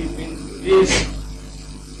 we've been through this.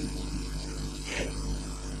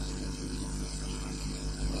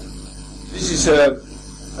 This is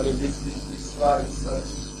this slide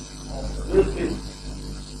starts off a little bit.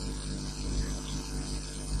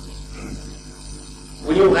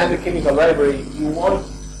 When you have the chemical library, you want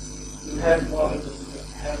to have molecules that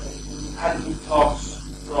have an admitox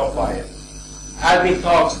profile.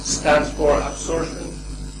 Admitox stands for absorption,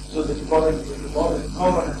 so that the molecule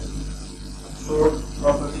common absorbed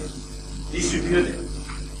properly, distributed,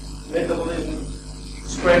 metabolism,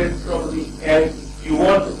 spread properly, and you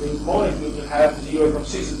want the molecule to have zero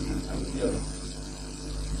toxicity.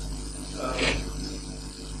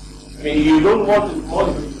 I mean, you don't want the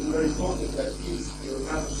molecule to be very potent that kills your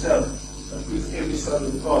cancer cell, that kills every cell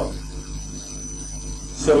in the body.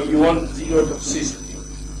 So you want zero toxicity.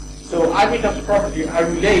 So admitox properties are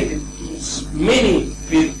related to many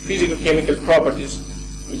physical-chemical properties,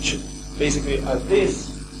 which basically are this.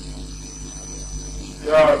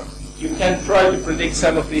 You can try to predict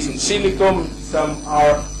some of these in silicon, some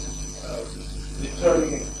are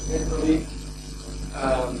determined experimentally.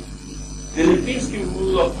 The Lipinski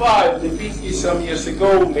rule of 5, Lipinski some years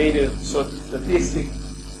ago made a sort of statistic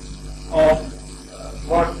of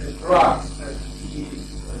marketed drugs, and he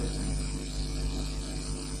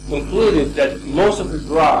concluded that most of the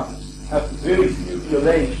drugs have very few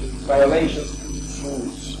violations to these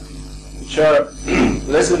rules, which are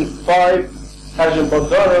less than 5 hydrogen bond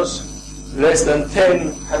donors, less than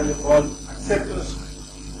 10 hydrogen bond acceptors,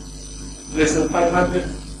 less than 500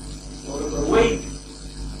 molecular weight,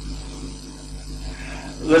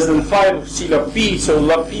 less than 5 C log P, so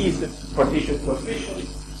log P is the partition coefficient.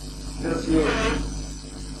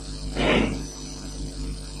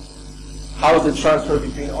 How's the transfer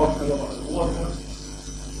between oxygen and water?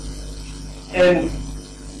 And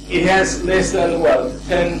it has less than,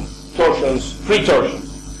 10 torsions, free torsions,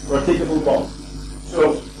 vertical bond.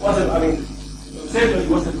 So, essentially,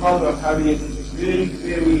 what's the problem of having a very,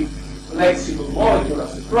 very flexible molecule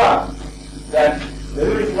as a drug, that the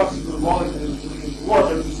very flexible molecule in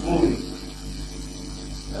water is moving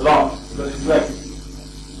a lot because it's flexible.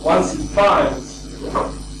 Once it binds,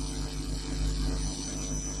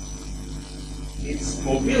 its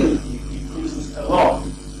mobility decreases a lot.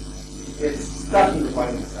 It gets stuck in the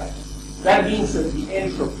binding site. that means that the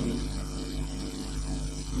entropy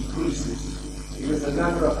decreases because the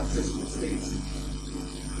number of accessible states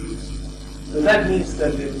increases. So that means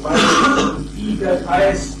that the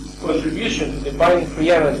highest contribution to the binding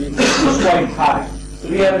free energy is quite high.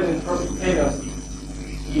 300 penalty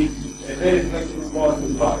is a very flexible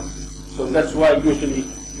molecule bind. So that's why usually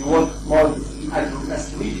you want molecules to be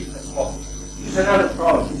as rigid as possible. This is another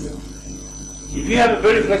problem. If you have a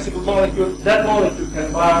very flexible molecule, that molecule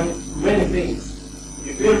can bind many things.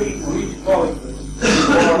 A very rigid molecule is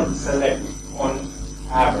more selective on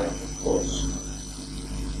average, of course.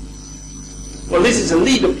 Well, this is a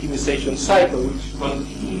lead optimization cycle which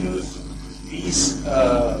continues this.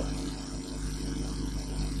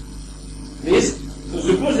 So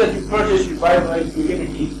suppose that you purchase your bioinformatics, you get a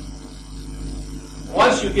heat.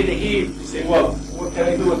 Once you get a heat, you say, well, what can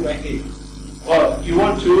I do with my heat? Well, you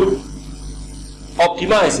want to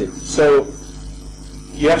optimize it. So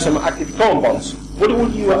you have some active compounds. What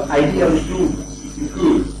would you ideally do if you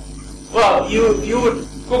could? Well, you would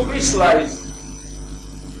co-crystallize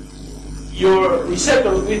your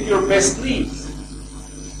receptor with your best leads.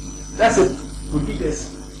 Would be the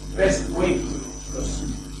best way to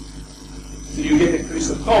proceed. So you get a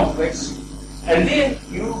crystal complex, and then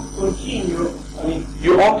you continue,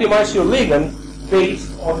 you optimize your ligand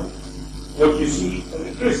based on what you see on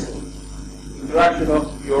the crystal, interaction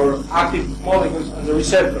of your active molecules and the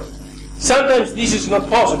receptor. Sometimes this is not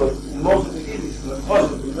possible. In most of the cases, it's not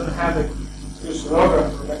possible. You don't have a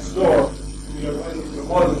crystallographer next door. You're going to your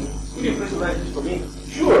molecule. Could you crystallize this for me?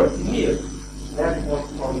 Sure, immediately. That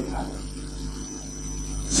won't probably happen.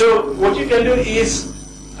 So what you can do is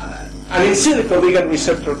an in silico ligand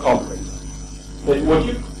receptor complex. But what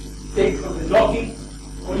you take from the docking,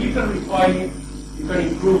 or you can refine it, you can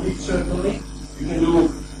improve it certainly. You can do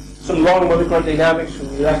some long molecular dynamics to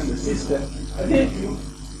relax the system, and then you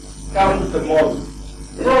come with a model.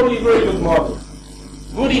 Probably a very good model.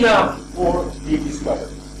 Good enough for deep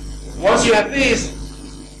discovery. Once you have this,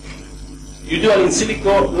 you do an in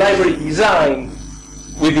silico library design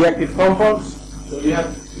with the active compounds. So you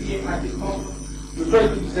have 3 active compounds. You try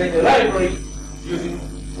to design a library using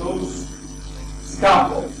those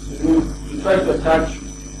scaffolds. You try to attach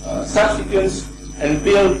substituents and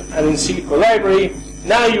build an in silico library.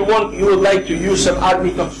 Now you would like to use some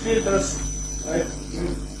Admitox filters. Right?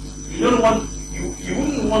 You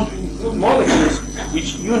wouldn't want to include molecules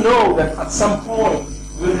which you know that at some point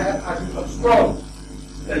will have Admitox problems.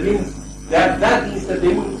 That means that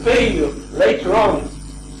they will fail later on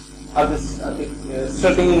at a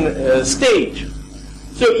certain stage.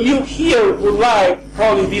 So you here would like,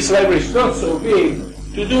 probably this library is not so big,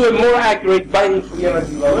 to do a more accurate binding free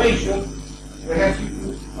energy evaluation. Perhaps you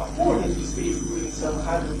could afford in this case doing some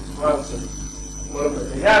hundreds of rounds of molecular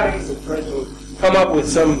dynamics and try to come up with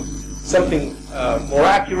something more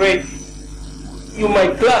accurate. You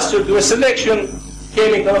might cluster to a selection,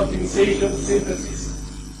 chemical optimization, synthesis,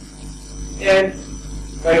 and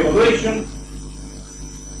by evaluation.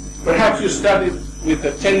 Perhaps you started with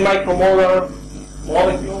a 10 micromolar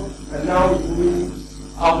molecule, and now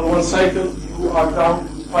after one cycle, you are down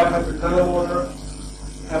to 500 nanomolar,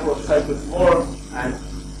 a couple of cycles more, and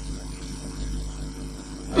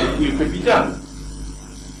you could be done.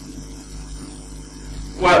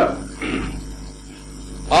 Well,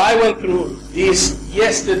 I went through this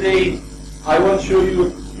yesterday. I won't show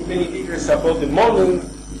you too many details about the modeling.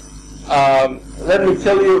 Let me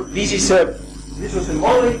tell you, this was a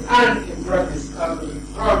modeling and in practice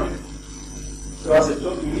project. So as I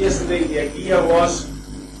told you yesterday, the idea was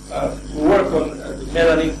to work on the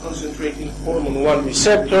melanin concentrating hormone 1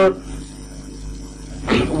 receptor.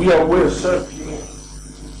 We are searching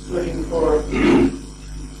for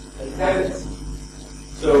antagonists.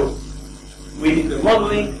 So we did the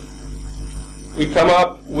modeling. We come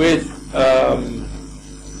up with the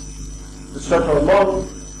structural model.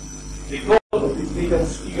 The goal of this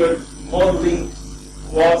ligand-sphere modeling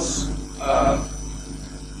was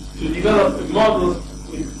to develop a model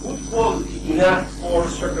with good quality enough for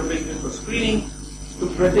structure-based network screening, to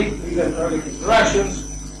predict ligand-target interactions,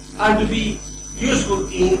 and to be useful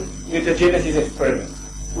in mutagenesis experiments.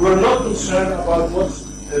 We are not concerned about what's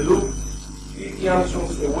the loop 50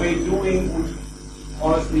 Armstrongs away doing.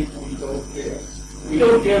 Honestly, we don't care. We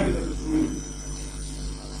don't care because it's real.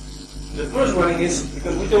 The first one is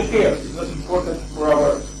because we don't care. It's not important for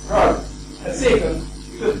our product. And second,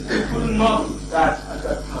 because we couldn't model that at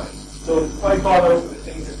that time. So why bother with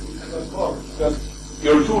things that we cannot model? Because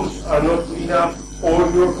your tools are not good enough, or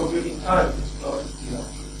your computing time is not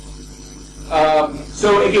enough.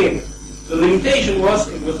 So again, The limitation was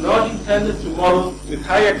it was not intended to model with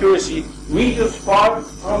high accuracy regions far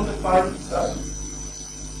from the firing site.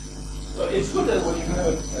 So it's good that when you have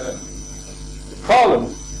a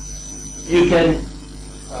problem, you can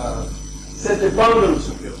set the boundaries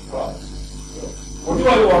of your problem. So what do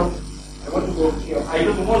I want? I want to go here. I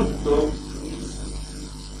don't want to go east.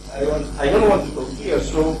 I don't want to go here.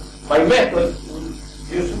 So my method will be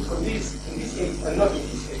useful for this in this case and not in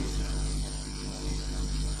this case.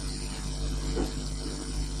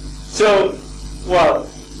 So, well,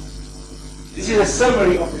 this is a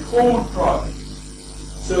summary of the whole project.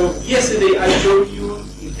 So yesterday I showed you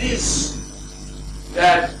this,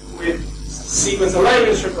 that with sequence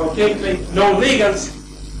alignment, circle template, no ligands,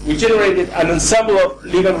 we generated an ensemble of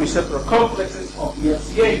ligand receptor complexes of the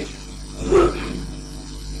FCH.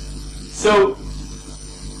 So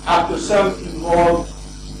after some involved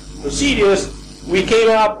procedures, we came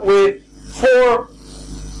up with 4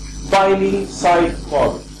 binding site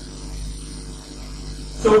models.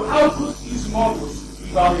 So how could these models be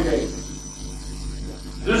validated?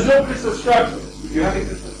 There's no crystal structure. If you have a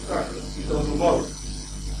crystal structure, you don't do models.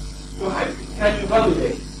 So how can you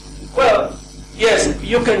validate? Well, yes,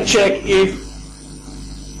 you can check if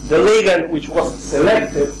the ligand which was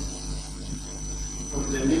selected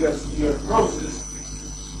from the ligand steer process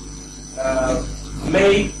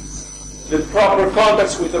made the proper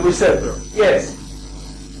contacts with the receptor. Yes.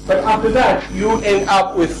 But after that, you end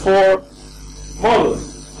up with 4 models.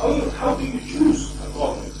 How do you choose a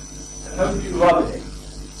model? And how do you validate?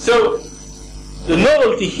 So the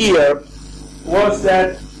novelty here was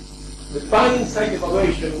that the binding site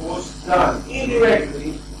evaluation was done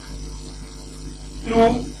indirectly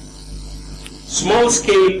through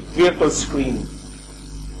small-scale virtual screening.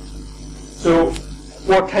 So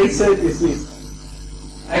what I said is this.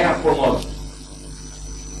 I have 4 models.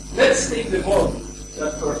 Let's take the model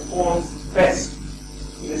that performs best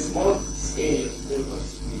in a small-scale virtual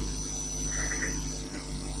screening.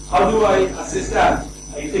 How do I assess that?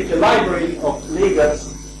 I take a library of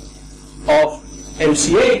ligands of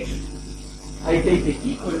MCH, I take the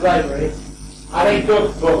equal library, and I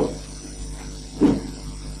dot both.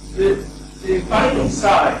 The binding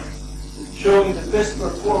site showing the best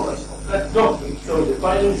performance of that doctrine, so the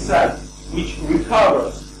binding site which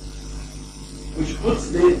recovers, which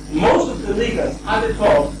puts most of the ligands at the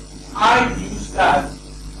top, I use that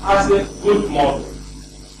as a good model,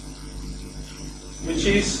 which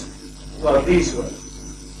is, well, this one.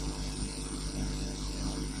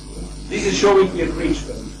 This is showing the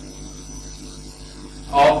enrichment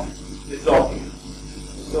of the docking.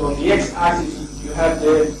 So on the x-axis, you have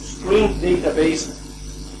the string database.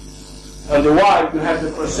 On the y, you have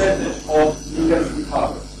the percentage of ligands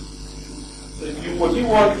recovered. So what you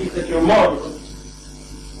want is that your model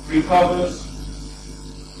recovers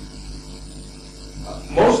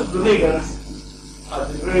most of the ligands at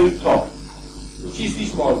the very top, which is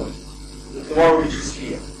this model, the one which is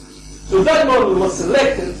here. So that model was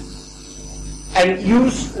selected and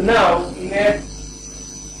used now in a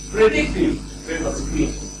predictive virtual screen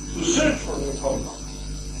to search for new compounds.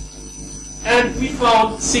 And we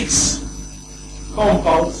found 6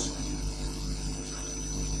 compounds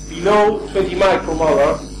below 20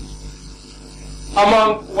 micromolar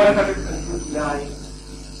among 129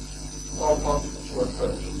 compounds which were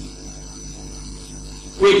purchased,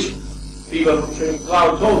 which people from Training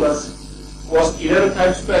Cloud told us was 11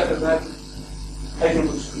 times better than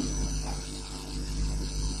hydrogen screen.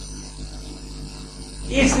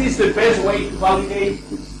 Is this the best way to validate?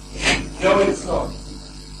 No, it's not.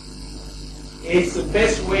 It's the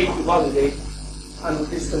best way to validate under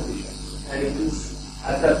this condition, and it is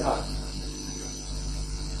at that time.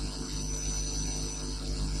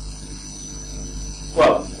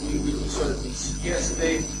 Well, we saw this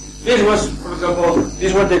yesterday. This was, for example,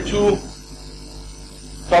 these were the 2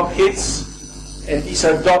 top hits, and these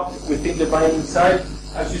are docked within the binding site.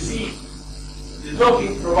 As you see, the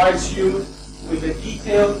docking provides you with a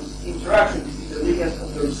detailed interaction between the ligand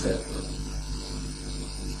and the receptor.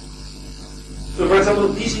 So, for example,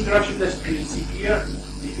 this interaction that you can see here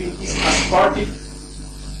between this aspartic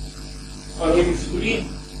phonetic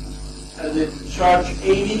and the charge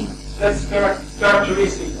 80, that's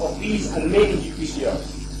characteristic of these and many GPCRs.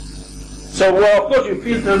 So, well, of course, you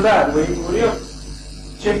filter that. When you're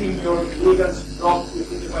checking your ligands dropped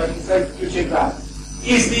within the binding site, you check that.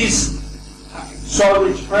 Is this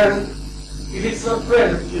solid present? If it's not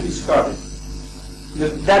present, you discard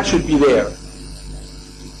it. That should be there.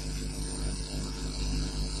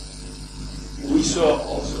 We saw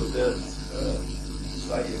also the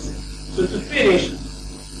slide yesterday. So to finish,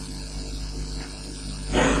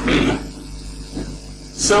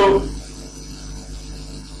 so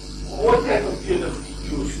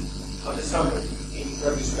summary in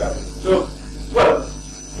drug discovery. So, well,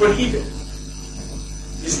 for heat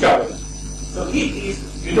discovery. So heat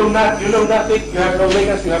is, you know nothing, you have no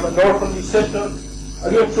ligands, you have an orphan receptor,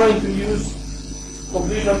 and you're trying to use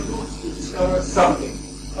completion tools to discover something,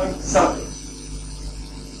 find something.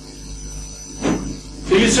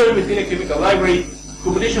 So you serve within a chemical library,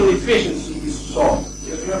 computational efficiency is solved.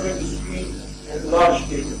 You're going to screen a large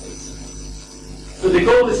database. So the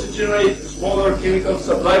goal is to generate a smaller chemical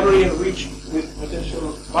sublibrary enriched with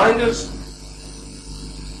potential binders.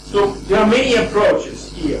 So there are many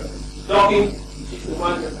approaches here. Docking, which is the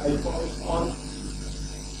one that I focused on.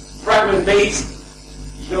 Fragment-based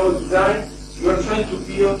design. You are trying to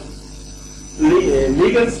build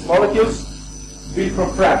ligands, molecules, built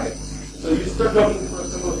from fragments. So you start docking, for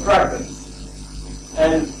example, fragments.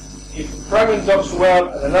 And if a fragment docks well,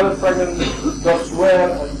 and another fragment docks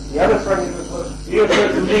well, and the other fragment docks well, you're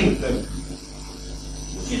trying to link them.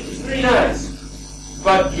 Which is very nice.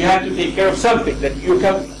 But you have to take care of something that you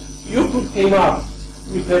could came up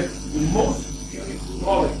with the most beautiful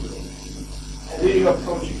molecule. And then you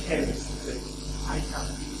approach a chemist and say, I have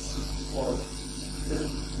this molecule.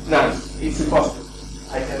 Nice, it's impossible.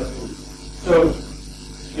 I cannot do it. So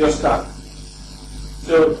you're stuck.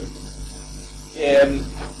 So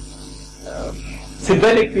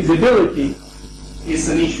synthetic feasibility is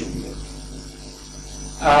an issue here.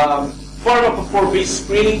 Pharmacophore-based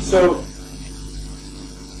screening, so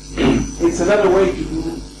it's another way to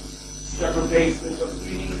do structure-based method of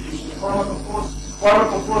screening using pharmacophores.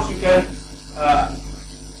 Pharmacophores, you can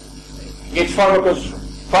get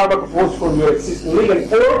pharmacophores for your existing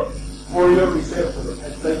ligand or for your receptor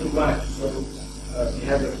and try to match. So you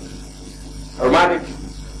have an aromatic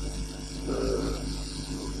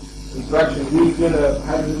interaction region, a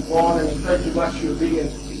hydrogen bond, and you try to match your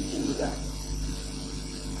ligand into that.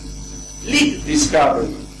 Lead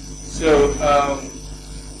discovery. So,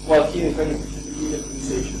 well, here in fact, it's lead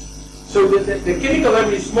optimization. So the chemical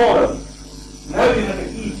library is smaller. Now you have a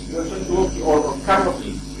heat, you're trying to optimize, or carbon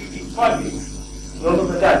heat, 5 heats. Not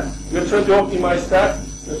only that, you're trying to optimize that,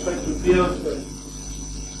 you're trying to build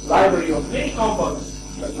a library of many compounds,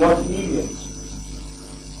 but not millions.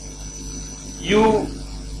 You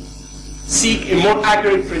seek a more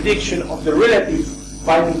accurate prediction of the relative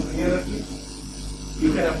binding energy.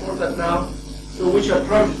 You can afford that now. So which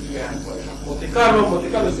approach do you have? For example, Monte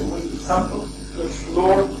Carlo is a way to sample, to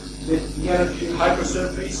explore the energy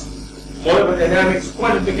hypersurface, molecular dynamics,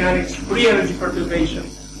 quantum mechanics, free energy perturbation,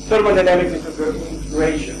 thermodynamic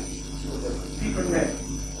integration. So different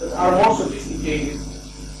methods that are more sophisticated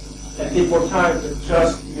and take more time than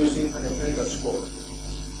just using an empirical score.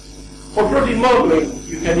 For protein modeling,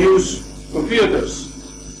 you can use computers.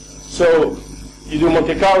 So you do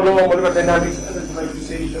Monte Carlo, molecular dynamics, energy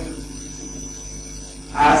visualization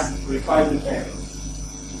as refinement methods.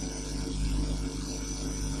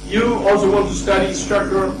 You also want to study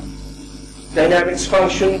structure, dynamics,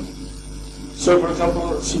 function. So, for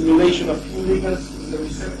example, simulation of few ligands in the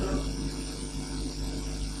receptor.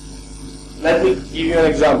 Let me give you an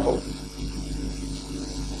example.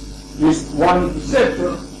 With one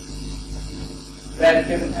receptor that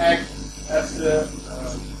can act as a,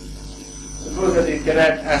 suppose that it can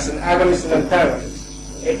act as an agonist and antagonist,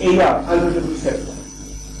 AR, under the receptor.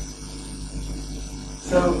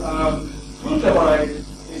 So, glutamide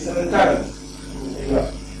is an antagonist to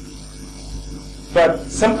AR.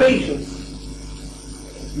 But some patients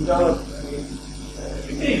develop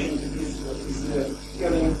application to this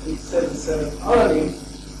killing 877 alanine,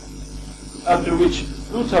 after which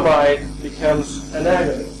glutamide becomes an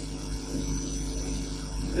agonist.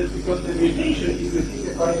 That's because the mutation is within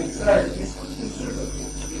the binding site is quite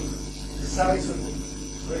conservative. The size of the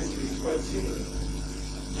recipe is quite similar.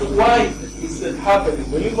 So why is that happening?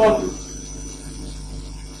 When you go to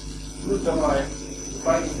glutamide, the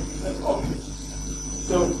binding is not obvious.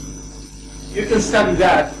 So you can study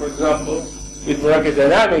that, for example, with molecular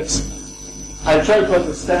dynamics, and try to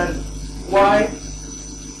understand why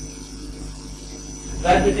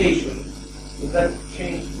that mutation, that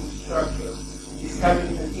change in structure, is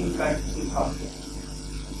having an impact in function.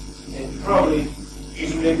 And probably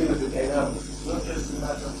is related to the dynamics. It's not just a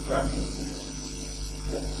matter of structure.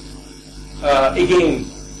 Again,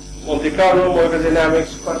 Monte Carlo, molecular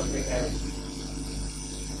dynamics, quantum mechanics.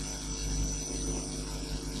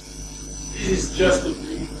 This is just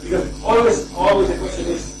because always the question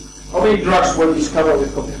is, how many drugs were discovered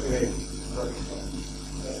with computer-aided?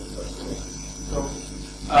 So,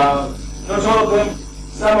 not all of them,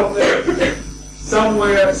 some of them,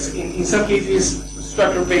 somewhere, in some cases,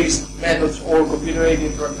 structure-based methods or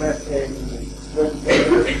computer-aided drug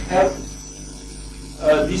help.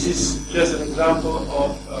 This is just an example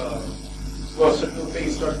of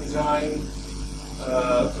circle-based drug design,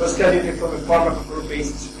 first candidate from a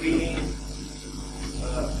pharmacophore-based screening,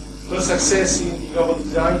 first success in de novo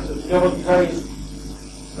design. So de novo design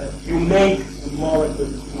is that you make the molecule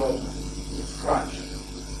from scratch.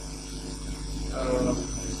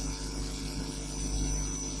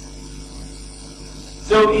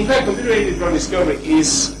 So in fact, computer-aided drug discovery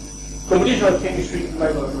is computational chemistry in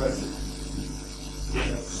microaggressive.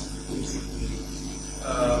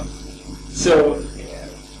 So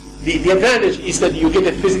the advantage is that you get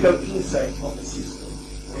a physical insight of the system,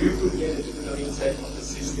 or you could get a physical insight of the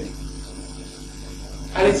system.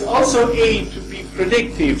 And it's also aimed to be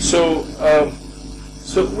predictive. So,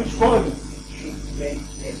 so which molecule should make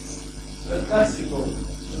X? The classical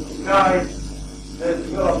to guide the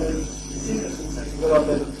development, the synthesis and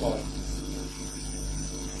development of molecules.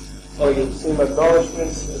 Again, same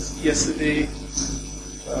acknowledgements as yesterday.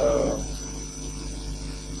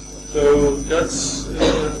 So that's,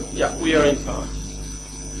 yeah, we are in time.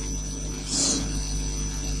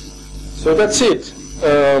 So that's it.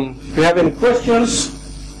 If you have any questions,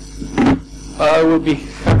 I will be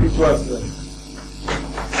happy to answer them.